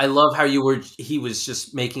 I love how he was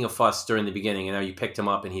just making a fuss during the beginning, and now you picked him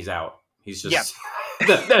up and he's out. He's just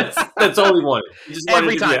that's all he wanted.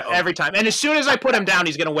 Every time. And as soon as I put him down,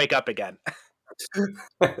 he's going to wake up again.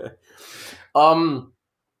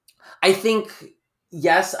 I think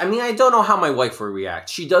yes. I mean, I don't know how my wife will react.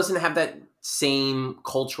 She doesn't have that same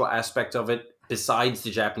cultural aspect of it. Besides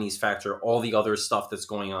the Japanese factor, all the other stuff that's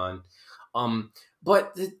going on.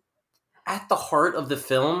 But at the heart of the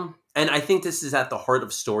film, and I think this is at the heart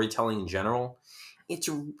of storytelling in general, it's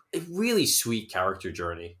a really sweet character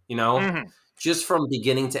journey, just from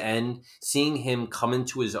beginning to end, seeing him come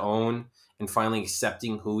into his own and finally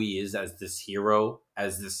accepting who he is as this hero,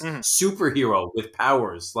 as this superhero with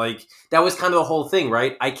powers. Like, that was kind of the whole thing,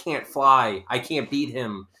 right? I can't fly. I can't beat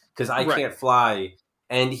him because I can't fly.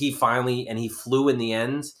 And he flew in the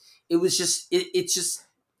end. It was just, it's just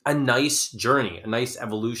a nice journey, a nice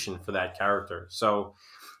evolution for that character. So,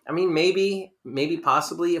 I mean, maybe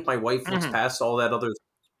possibly if my wife looks past all that other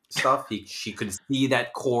stuff, she could see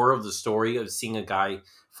that core of the story of seeing a guy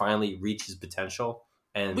finally reach his potential.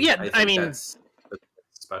 And I mean, that's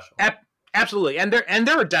special. Absolutely. And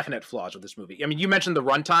there are definite flaws with this movie. I mean, you mentioned the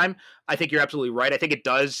runtime. I think you're absolutely right. I think it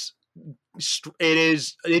does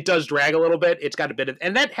drag a little bit. It's got a bit of,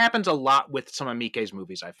 and that happens a lot with some of Miike's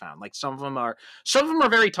movies. I found like some of them are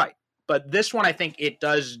very tight, but this one I think it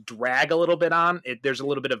does drag a little bit on it. There's a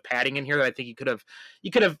little bit of padding in here that I think you could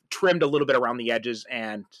have trimmed a little bit around the edges,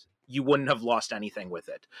 and you wouldn't have lost anything with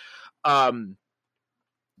it.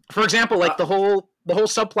 For example, like the whole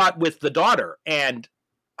subplot with the daughter, and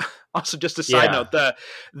also just a side note,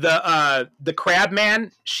 the crab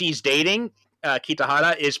man she's dating,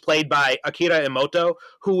 Kitahara, is played by Akira Emoto,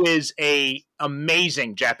 who is a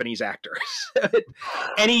amazing Japanese actor.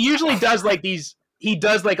 And he usually does like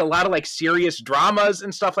a lot of like serious dramas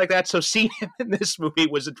and stuff like that. So seeing him in this movie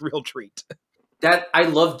was a real treat. That I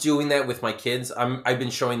love doing that with my kids. I've been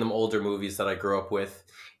showing them older movies that I grew up with,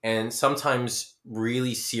 and sometimes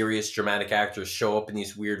really serious dramatic actors show up in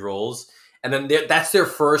these weird roles, and then that's their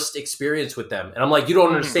first experience with them. And I'm like, you don't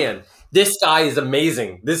understand. This guy is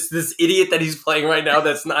amazing. This idiot that he's playing right now,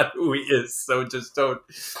 that's not who he is. So just don't.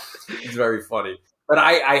 It's very funny. But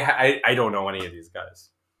I don't know any of these guys.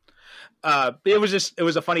 It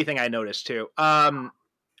was a funny thing I noticed too.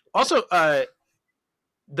 Also,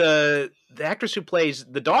 the actress who plays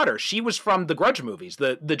the daughter, she was from the Grudge movies,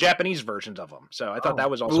 the Japanese versions of them. So I thought that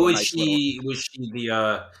was also was she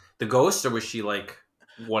the ghost, or was she like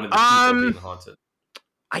one of the people being haunted?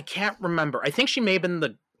 I can't remember. I think she may have been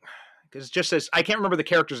because it just says, I can't remember the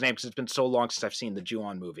character's name because it's been so long since I've seen the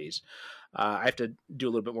Ju-on movies. I have to do a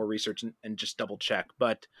little bit more research and just double check.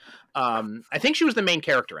 But I think she was the main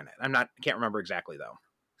character in it. I can't remember exactly though.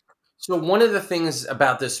 So one of the things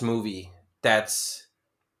about this movie that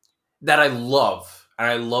I love, and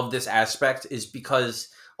I love this aspect, is because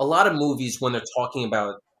a lot of movies, when they're talking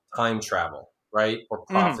about time travel, right, or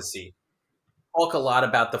prophecy, talk a lot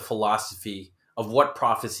about the philosophy of what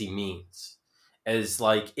prophecy means. As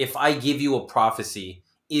like, if I give you a prophecy,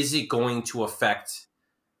 is it going to affect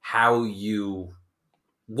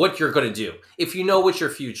what you're going to do? If you know what your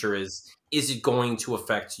future is it going to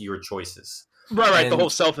affect your choices? Right, the whole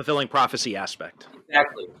self-fulfilling prophecy aspect.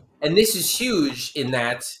 Exactly. And this is huge in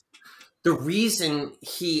that the reason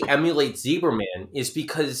he emulates Zebraman is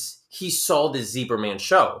because he saw the Zebraman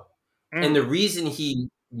show. And the reason he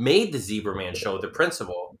made the Zebraman show, the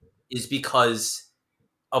principal, is because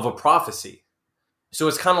of a prophecy. So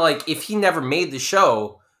it's kind of like, if he never made the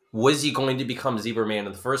show, was he going to become Zebraman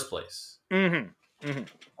in the first place? And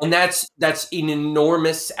that's an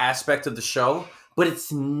enormous aspect of the show, but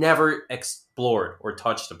it's never explored or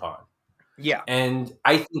touched upon. Yeah. And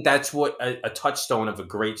I think that's what a touchstone of a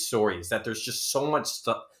great story is, that there's just so much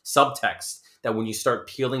subtext that when you start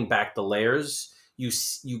peeling back the layers, you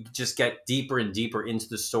just get deeper and deeper into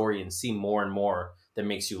the story and see more and more that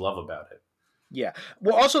makes you love about it. Yeah.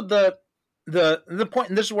 Well, also the point,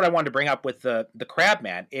 and this is what I wanted to bring up with the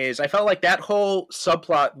Crabman, is I felt like that whole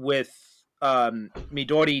subplot with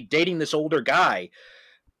Midori dating this older guy,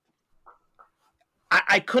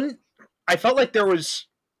 I felt like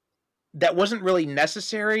that wasn't really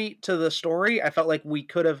necessary to the story. I felt like we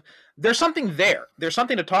could have. There's something there. There's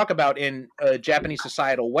something to talk about in a Japanese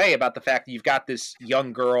societal way about the fact that you've got this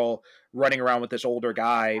young girl running around with this older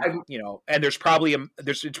guy, and it's probably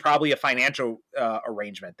a financial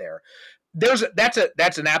arrangement there.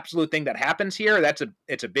 That's an absolute thing that happens here.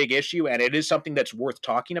 It's a big issue, and it is something that's worth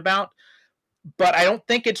talking about. But I don't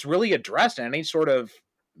think it's really addressed in any sort of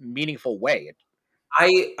meaningful way.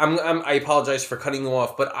 I apologize for cutting you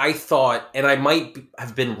off, but I thought, and I might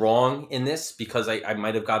have been wrong in this because I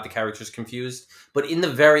might have got the characters confused, but in the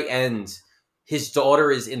very end, his daughter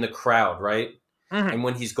is in the crowd, right? Mm-hmm. And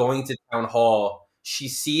when he's going to town hall, she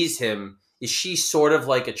sees him. Is she sort of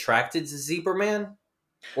like attracted to Zebraman?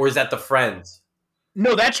 Or is that the friend?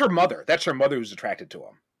 No, that's her mother. That's her mother who's attracted to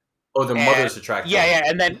him. Oh, the mother's attracted to him. Yeah,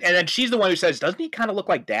 and then she's the one who says, "Doesn't he kind of look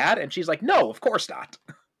like Dad?" And she's like, "No, of course not."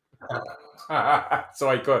 So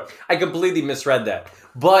I completely misread that,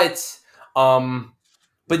 but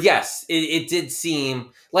yes, it did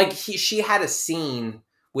seem like she had a scene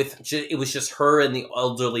with it was just her and the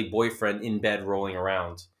elderly boyfriend in bed rolling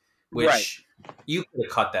around, which you could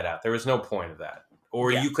have cut that out. There was no point of that,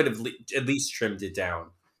 or you could have at least trimmed it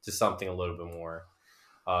down to something a little bit more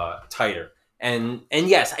tighter. And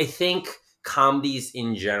yes, I think comedies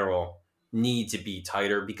in general need to be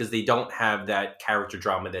tighter because they don't have that character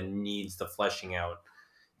drama that needs the fleshing out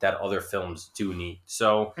that other films do need.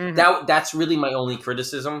 So that's really my only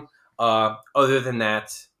criticism. Other than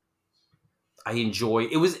that, I enjoy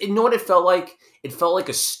it. You know what it felt like? It felt like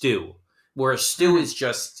a stew, where a stew is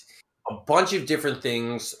just a bunch of different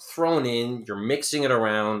things thrown in, you're mixing it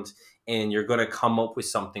around, and you're going to come up with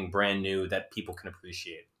something brand new that people can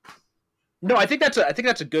appreciate. No, I think that's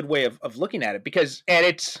a good way of looking at it, because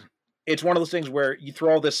it's one of those things where you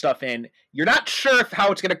throw all this stuff in, you're not sure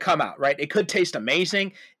how it's going to come out, right? It could taste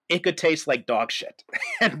amazing. It could taste like dog shit.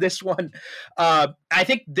 And this one, I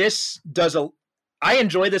think I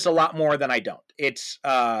enjoy this a lot more than I don't. It's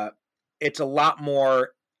a lot more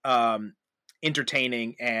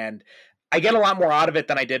entertaining, and I get a lot more out of it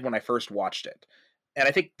than I did when I first watched it. And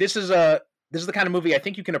I think this is the kind of movie I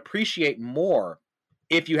think you can appreciate more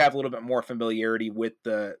if you have a little bit more familiarity with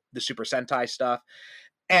the Super Sentai stuff.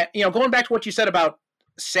 And, going back to what you said about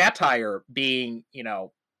satire being,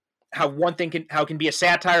 how one thing can be a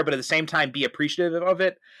satire, but at the same time be appreciative of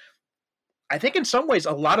it. I think in some ways,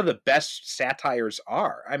 a lot of the best satires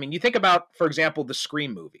are. I mean, you think about, for example, the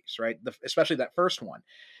Scream movies, right? Especially that first one.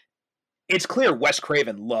 It's clear Wes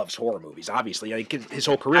Craven loves horror movies, obviously. His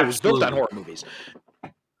whole career was built on horror movies.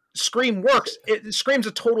 Scream works. Scream's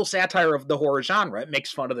a total satire of the horror genre. It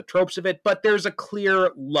makes fun of the tropes of it, but there's a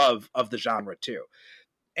clear love of the genre too.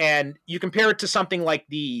 And you compare it to something like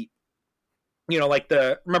remember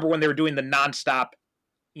when they were doing the nonstop,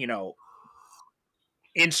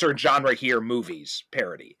 insert genre here movies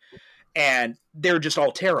parody, and they're just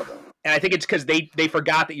all terrible. And I think it's because they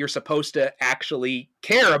forgot that you're supposed to actually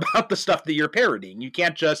care about the stuff that you're parodying. You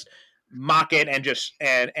can't just mock it and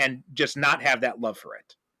just not have that love for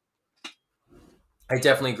it. I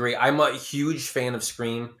definitely agree. I'm a huge fan of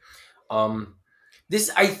Scream. I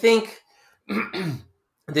think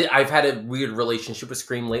I've had a weird relationship with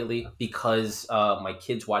Scream lately because my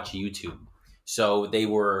kids watch YouTube. So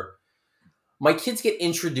my kids get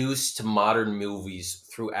introduced to modern movies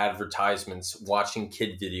through advertisements, watching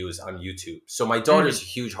kid videos on YouTube. So my daughter's a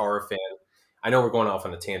huge horror fan. I know we're going off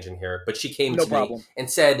on a tangent here, but she came to me and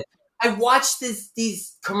said, I watched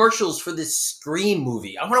these commercials for this Scream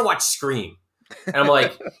movie. I want to watch Scream. And I'm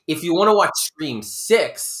like, if you want to watch Scream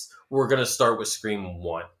 6, we're going to start with Scream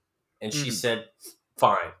 1. And she said,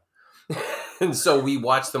 fine. And so we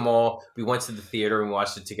watched them all. We went to the theater and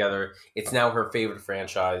watched it together. It's now her favorite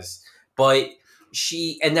franchise. But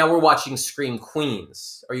and now we're watching Scream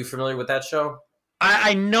Queens. Are you familiar with that show?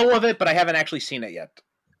 I know of it, but I haven't actually seen it yet.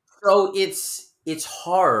 So it's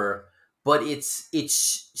horror, but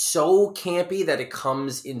it's so campy that it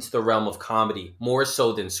comes into the realm of comedy more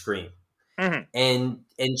so than Scream. Mhm.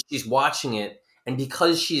 And she's watching it, and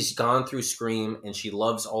because she's gone through Scream and she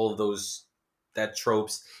loves all of those that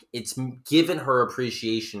tropes, it's given her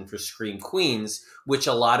appreciation for Scream Queens, which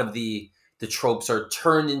a lot of the tropes are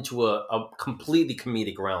turned into a completely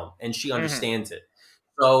comedic realm, and she understands it.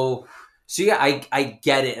 So yeah, I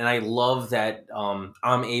get it, and I love that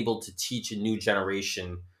I'm able to teach a new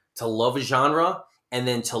generation to love a genre and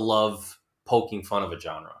then to love poking fun of a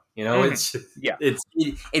genre. You know, Yeah. it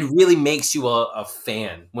really makes you a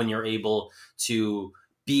fan when you're able to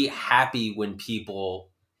be happy when people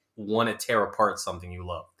want to tear apart something you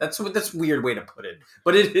love. That's a weird way to put it,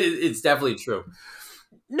 but it's definitely true.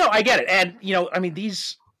 No, I get it. And, you know, I mean,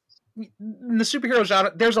 these, in the superhero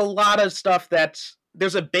genre, there's a lot of stuff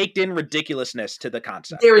there's a baked in ridiculousness to the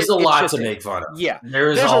concept. There is a It's lot just to make fun of. Yeah.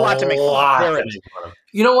 There's a lot to make fun of. There is. make fun of.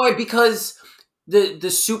 You know why? Because the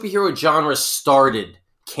superhero genre started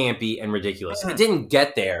campy and ridiculous. It didn't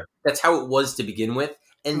get there. That's how it was to begin with.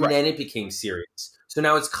 And then it became serious. So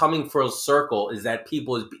now it's coming full circle, is that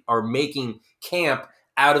people are making camp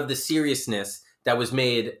out of the seriousness that was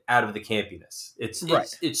made out of the campiness.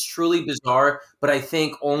 It's truly bizarre, but I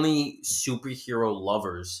think only superhero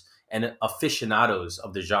lovers and aficionados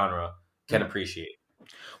of the genre can appreciate.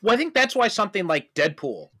 Well, I think that's why something like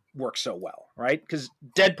Deadpool works so well, right? Because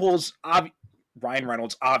Deadpool's Ryan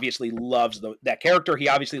Reynolds obviously loves that character. He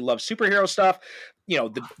obviously loves superhero stuff. You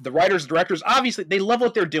know, the writers, directors, obviously they love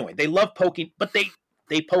what they're doing. They love poking, but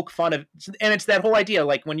they poke fun of, and it's that whole idea,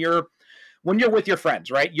 like when you're with your friends,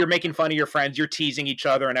 right? You're making fun of your friends, you're teasing each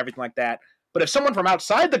other and everything like that. But if someone from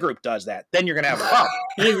outside the group does that, then you're gonna have a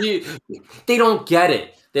problem. They don't get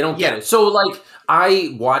it. They don't get it. So, like,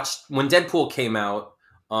 I watched when Deadpool came out.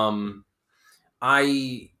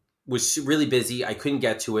 I was really busy. I couldn't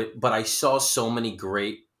get to it, but I saw so many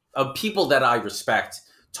great people that I respect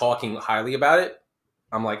talking highly about it.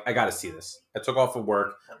 I'm like, I got to see this. I took off of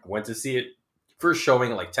work. I went to see it first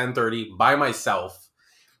showing at like 10:30 by myself.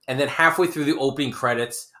 And then halfway through the opening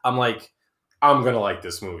credits, I'm like, I'm going to like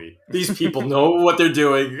this movie. These people know what they're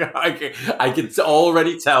doing. I can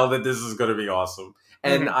already tell that this is going to be awesome.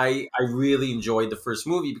 And I really enjoyed the first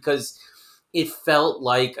movie because it felt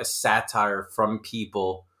like a satire from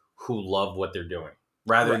people who love what they're doing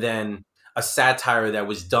rather than a satire that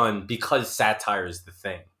was done because satire is the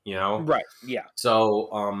thing, you know? Right. Yeah. So,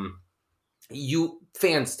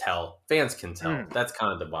 fans can tell. That's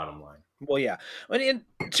kind of the bottom line. Well, yeah. And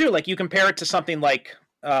too, like you compare it to something like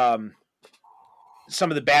some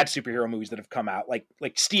of the bad superhero movies that have come out, like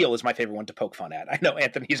Steel is my favorite one to poke fun at. I know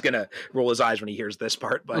Anthony's gonna roll his eyes when he hears this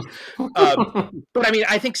part, but but I mean,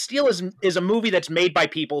 I think Steel is a movie that's made by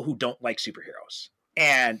people who don't like superheroes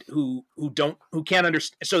and who can't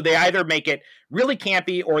understand. So they either make it really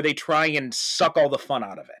campy or they try and suck all the fun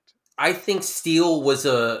out of it. I think Steel was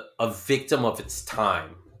a victim of its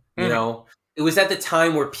time. You know, it was at the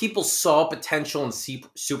time where people saw potential in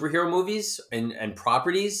superhero movies and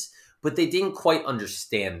properties, but they didn't quite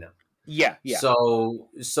understand them. Yeah. So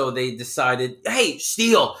they decided, hey,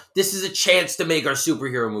 Steel, this is a chance to make our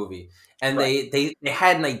superhero movie. And they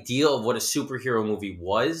had an idea of what a superhero movie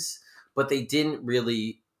was, but they didn't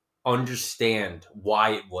really understand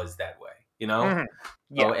why it was that way, you know?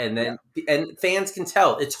 Yeah. And fans can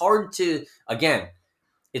tell. It's hard to, again,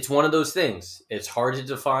 it's one of those things. It's hard to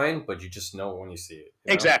define, but you just know when you see it. You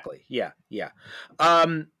know? Exactly. Yeah.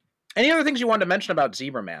 Any other things you wanted to mention about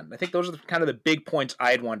Zebraman? I think those are kind of the big points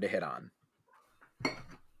I'd wanted to hit on.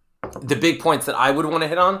 The big points that I would want to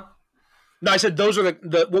hit on? No, I said those are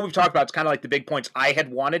the what we've talked about. It's kind of like the big points I had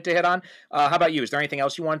wanted to hit on. How about you? Is there anything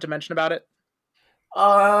else you wanted to mention about it?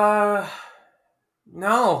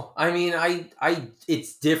 No. I mean,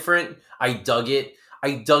 it's different. I dug it.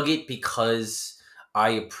 Because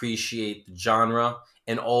I appreciate the genre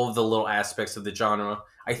and all of the little aspects of the genre.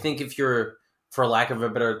 I think if you're, for lack of a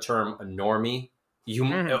better term, a normie,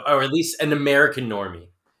 or at least an American normie,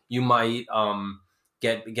 you might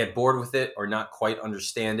get bored with it or not quite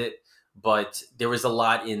understand it. But there was a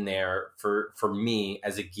lot in there for me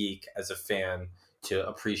as a geek, as a fan, to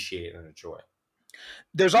appreciate and enjoy.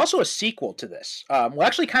 There's also a sequel to this. Well,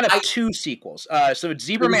 actually, kind of two sequels. So it's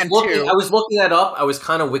Zebraman 2. I was looking that up. I was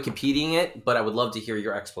kind of Wikipediaing it, but I would love to hear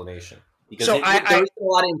your explanation because there's a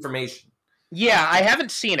lot of information. Yeah, I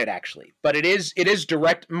haven't seen it actually, but it is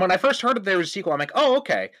direct. When I first heard there was a sequel, I'm like, oh,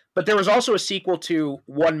 okay. But there was also a sequel to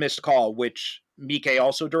One Missed Call, which Mike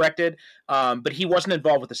also directed, but he wasn't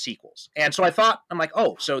involved with the sequels. And so I'm like,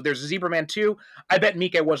 oh, so there's a Zebraman 2. I bet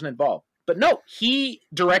Mike wasn't involved. But no, he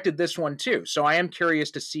directed this one too, so I am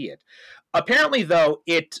curious to see it. Apparently, though,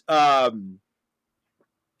 it was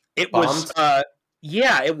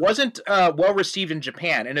it wasn't well received in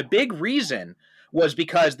Japan, and a big reason was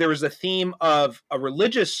because there was a theme of a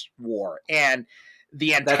religious war, and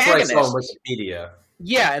the antagonists. That's what I saw on Wikipedia.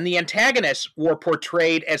 Yeah, and the antagonists were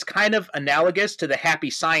portrayed as kind of analogous to the happy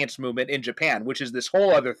science movement in Japan, which is this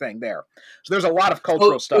whole other thing there. So there's a lot of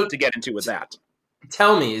cultural stuff to get into with that.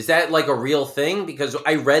 Tell me, is that like a real thing? Because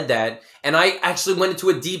I read that, and I actually went into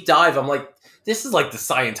a deep dive. I'm like, this is like the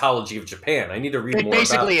Scientology of Japan. I need to read more about it. It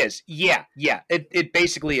basically is. Yeah. It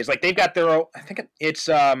basically is. Like, they've got their own, I think it's,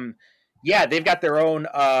 they've got their own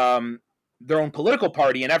political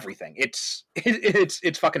party and everything. It's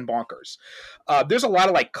fucking bonkers. There's a lot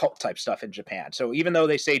of like cult type stuff in Japan. So even though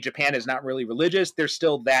they say Japan is not really religious, there's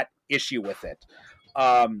still that issue with it.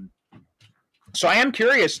 So I am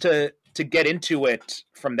curious to get into it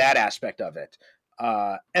from that aspect of it.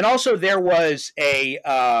 And also there was a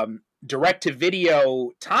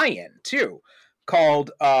direct-to-video tie-in too,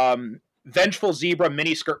 called Vengeful Zebra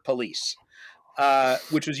Miniskirt Police,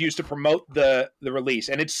 which was used to promote the release.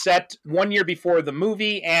 And it's set 1 year before the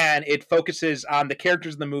movie, and it focuses on the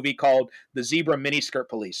characters in the movie called the Zebra Miniskirt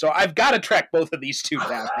Police. So I've got to track both of these two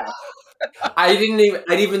down now. I didn't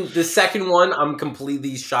even the second one, I'm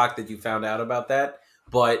completely shocked that you found out about that.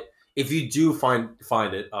 But if you do find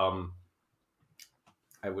it,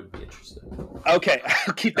 I would be interested. Okay,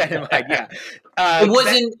 I'll keep that in mind. Yeah, it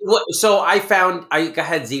wasn't. So I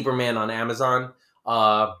had Zebraman on Amazon.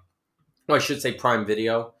 Well, I should say Prime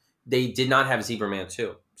Video. They did not have Zebraman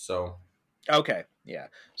 2. So okay, yeah.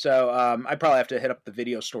 So I probably have to hit up the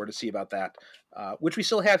video store to see about that, which we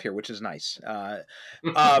still have here, which is nice. The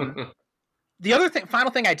other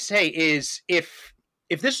final thing I'd say is if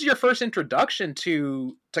this is your first introduction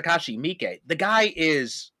to Takashi Miike, the guy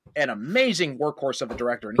is an amazing workhorse of a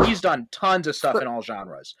director, and he's done tons of stuff in all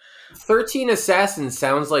genres. 13 Assassins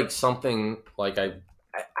sounds like something like I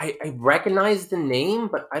recognize the name,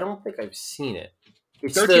 but I don't think I've seen it.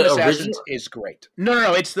 It's 13 Assassins is great.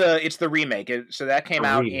 No, it's the remake. So that came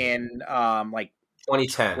out in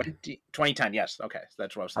 2010. 2010, yes. Okay,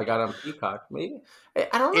 that's what I was thinking. I got on Peacock, maybe.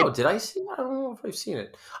 I don't know. Did I see it? I don't know if I've seen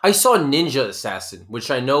it. I saw Ninja Assassin,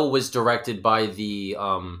 which I know was directed by the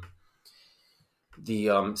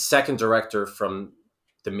second director from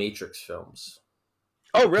the Matrix films.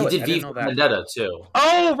 Oh, really? He did V for Vendetta too.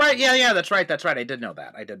 Oh, right. Yeah. That's right. I did know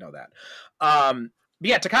that. But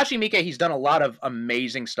yeah, Takashi Miike, he's done a lot of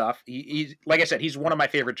amazing stuff. He's like I said, he's one of my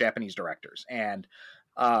favorite Japanese directors. And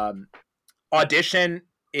Audition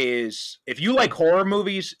is, if you like horror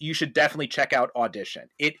movies, you should definitely check out Audition.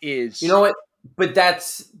 It is. You know what? But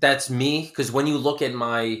that's me, because when you look at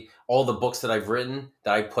all the books that I've written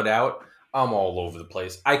that I put out, I'm all over the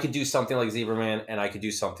place. I could do something like Zebraman, and I could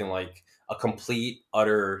do something like a complete,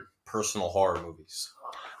 utter personal horror movies.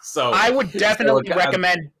 So I would definitely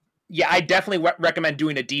recommend. Yeah, I definitely recommend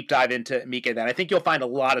doing a deep dive into Miike. Then I think you'll find a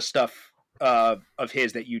lot of stuff of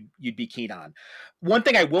his that you'd be keen on. One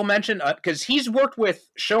thing I will mention, because he's worked with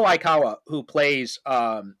Sho Aikawa, who plays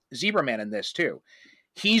Zebraman in this too.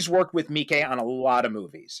 He's worked with Miike on a lot of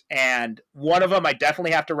movies, and one of them I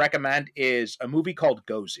definitely have to recommend is a movie called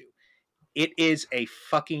Gozu. It is a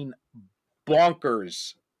fucking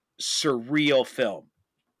bonkers, surreal film.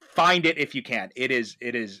 Find it if you can. It is,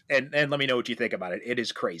 and let me know what you think about it. It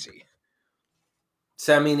is crazy.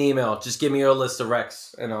 Send me an email. Just give me your list of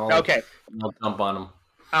recs, and I'll jump on them.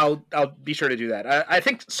 I'll be sure to do that. I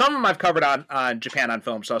think some of them I've covered on Japan on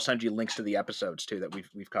Film, so I'll send you links to the episodes too that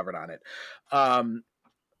we've covered on it.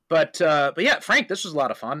 But yeah, Frank, this was a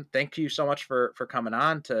lot of fun. Thank you so much for coming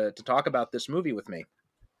on to talk about this movie with me.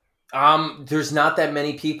 There's not that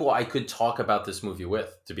many people I could talk about this movie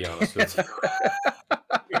with, to be honest with you.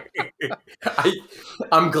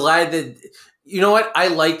 I'm glad that, you know what? I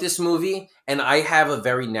like this movie, and I have a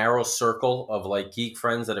very narrow circle of like geek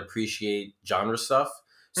friends that appreciate genre stuff.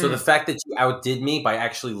 So the fact that you outdid me by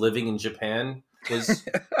actually living in Japan was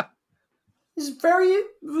very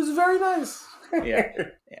nice. Yeah.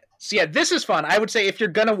 So yeah, this is fun. I would say if you're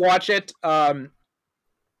gonna watch it,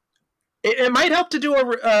 it might help to do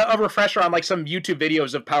a refresher on like some YouTube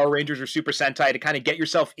videos of Power Rangers or Super Sentai to kind of get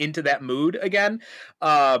yourself into that mood again,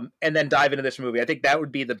 and then dive into this movie. I think that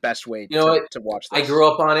would be the best way to watch this. I grew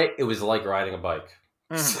up on it. It was like riding a bike.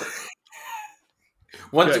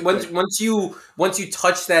 Once you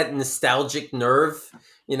touch that nostalgic nerve,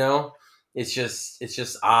 you know, it's just and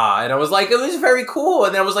I was like, it was very cool.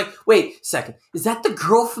 And then I was like, wait a second, is that the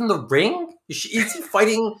girl from The Ring? Is he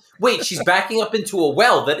fighting? Wait, she's backing up into a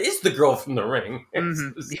well. That is the girl from The Ring.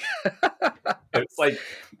 It's like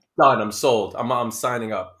done. I'm sold. I'm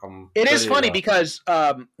signing up. It is ready to funny go. because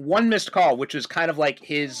One Missed Call, which is kind of like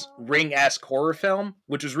his Ring-esque horror film,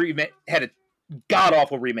 which was had a god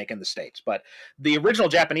awful remake in the States, but the original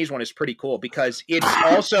Japanese one is pretty cool because it's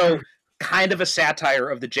also kind of a satire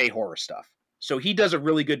of the J horror stuff. So he does a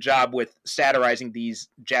really good job with satirizing these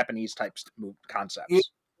Japanese types concepts. You know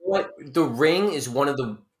what? The Ring is one of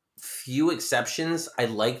the few exceptions. I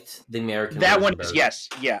liked the American That one version is better. yes,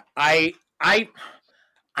 yeah. I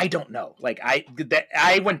don't know. Like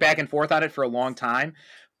I went back and forth on it for a long time,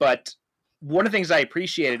 but one of the things I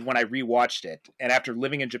appreciated when I rewatched it, and after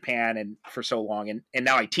living in Japan and for so long, and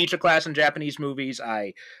now I teach a class in Japanese movies.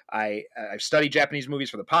 I study Japanese movies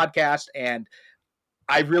for the podcast, and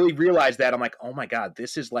I really realized that I'm like, oh my god,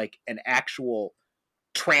 this is like an actual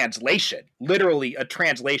translation, literally a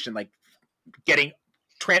translation, like getting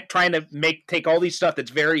trying to take all these stuff that's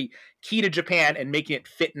very key to Japan and making it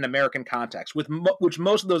fit in American context, which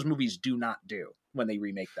most of those movies do not do when they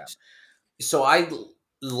remake them. So I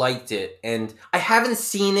liked it, and I haven't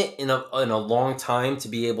seen it in a long time to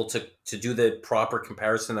be able to do the proper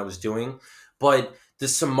comparison I was doing. But the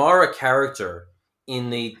Samara character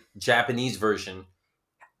in the Japanese version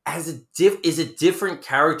is a different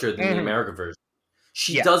character than the American version.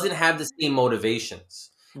 She doesn't have the same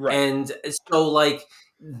motivations, right? And so like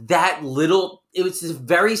that little, it was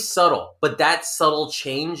very subtle, but that subtle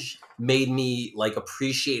change made me like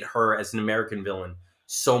appreciate her as an American villain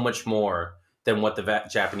so much more than what the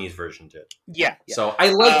Japanese version did. Yeah. So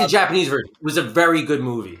I like the Japanese version. It was a very good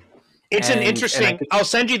movie. It's an interesting. I'll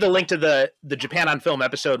send you the link to the Japan on Film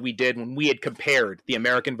episode we did when we had compared the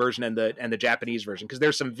American version and the Japanese version, because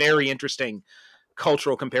there's some very interesting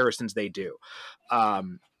cultural comparisons they do.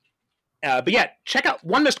 But yeah, check out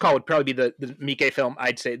One Missed Call would probably be the Miike film.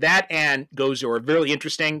 I'd say that and Gozu are really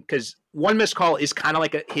interesting because One Missed Call is kind of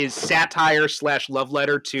like his satire / love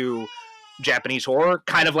letter to Japanese horror,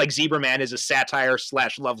 kind of like Zebraman is a satire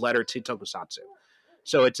 / love letter to tokusatsu.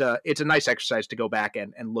 So it's a nice exercise to go back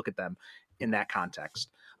and look at them in that context.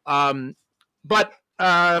 But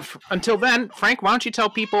until then, Frank, why don't you tell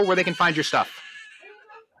people where they can find your stuff?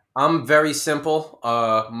 I'm very simple.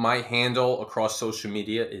 My handle across social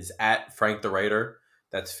media is at Frank the Writer.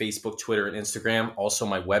 That's Facebook, Twitter, and Instagram. Also,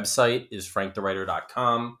 my website is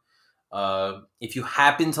frankthewriter.com. If you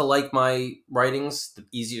happen to like my writings, the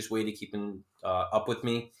easiest way to keep up with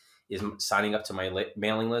me is signing up to my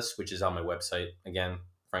mailing list, which is on my website. Again,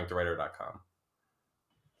 frankthewriter.com.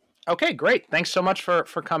 Okay, great. Thanks so much for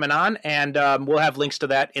coming on. And we'll have links to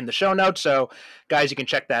that in the show notes. So, guys, you can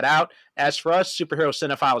check that out. As for us,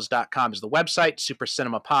 superherocine.com is the website, Super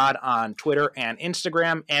Cinema Pod on Twitter and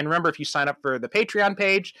Instagram. And remember, if you sign up for the Patreon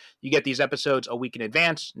page, you get these episodes a week in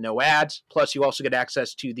advance, no ads. Plus, you also get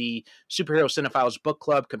access to the Superhero Cinephiles Book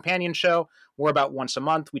Club companion show. We're about once a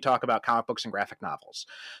month. We talk about comic books and graphic novels.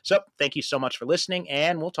 So, thank you so much for listening,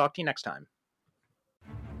 and we'll talk to you next time.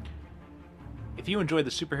 If you enjoy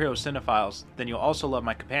the Superhero Cinephiles, then you'll also love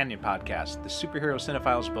my companion podcast, the Superhero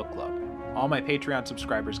Cinephiles Book Club. All my Patreon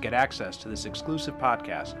subscribers get access to this exclusive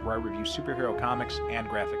podcast where I review superhero comics and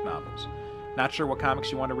graphic novels. Not sure what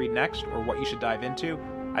comics you want to read next or what you should dive into?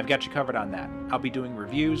 I've got you covered on that. I'll be doing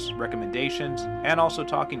reviews, recommendations, and also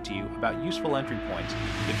talking to you about useful entry points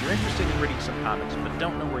if you're interested in reading some comics but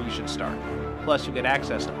don't know where you should start. Plus, you'll get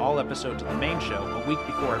access to all episodes of the main show a week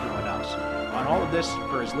before everyone else. On all of this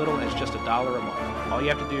for as little as just $1 a month. All you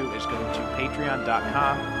have to do is go to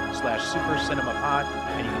patreon.com/supercinemapod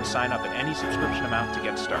and you can sign up at any subscription amount to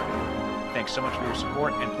get started. Thanks so much for your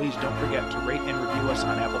support, and please don't forget to rate and review us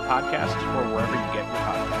on Apple Podcasts or wherever you get your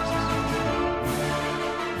podcasts.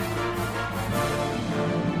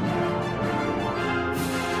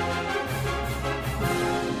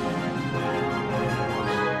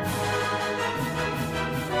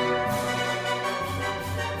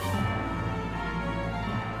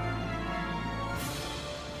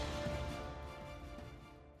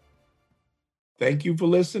 Thank you for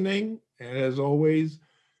listening. And as always,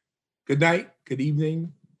 good night, good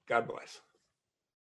evening. God bless.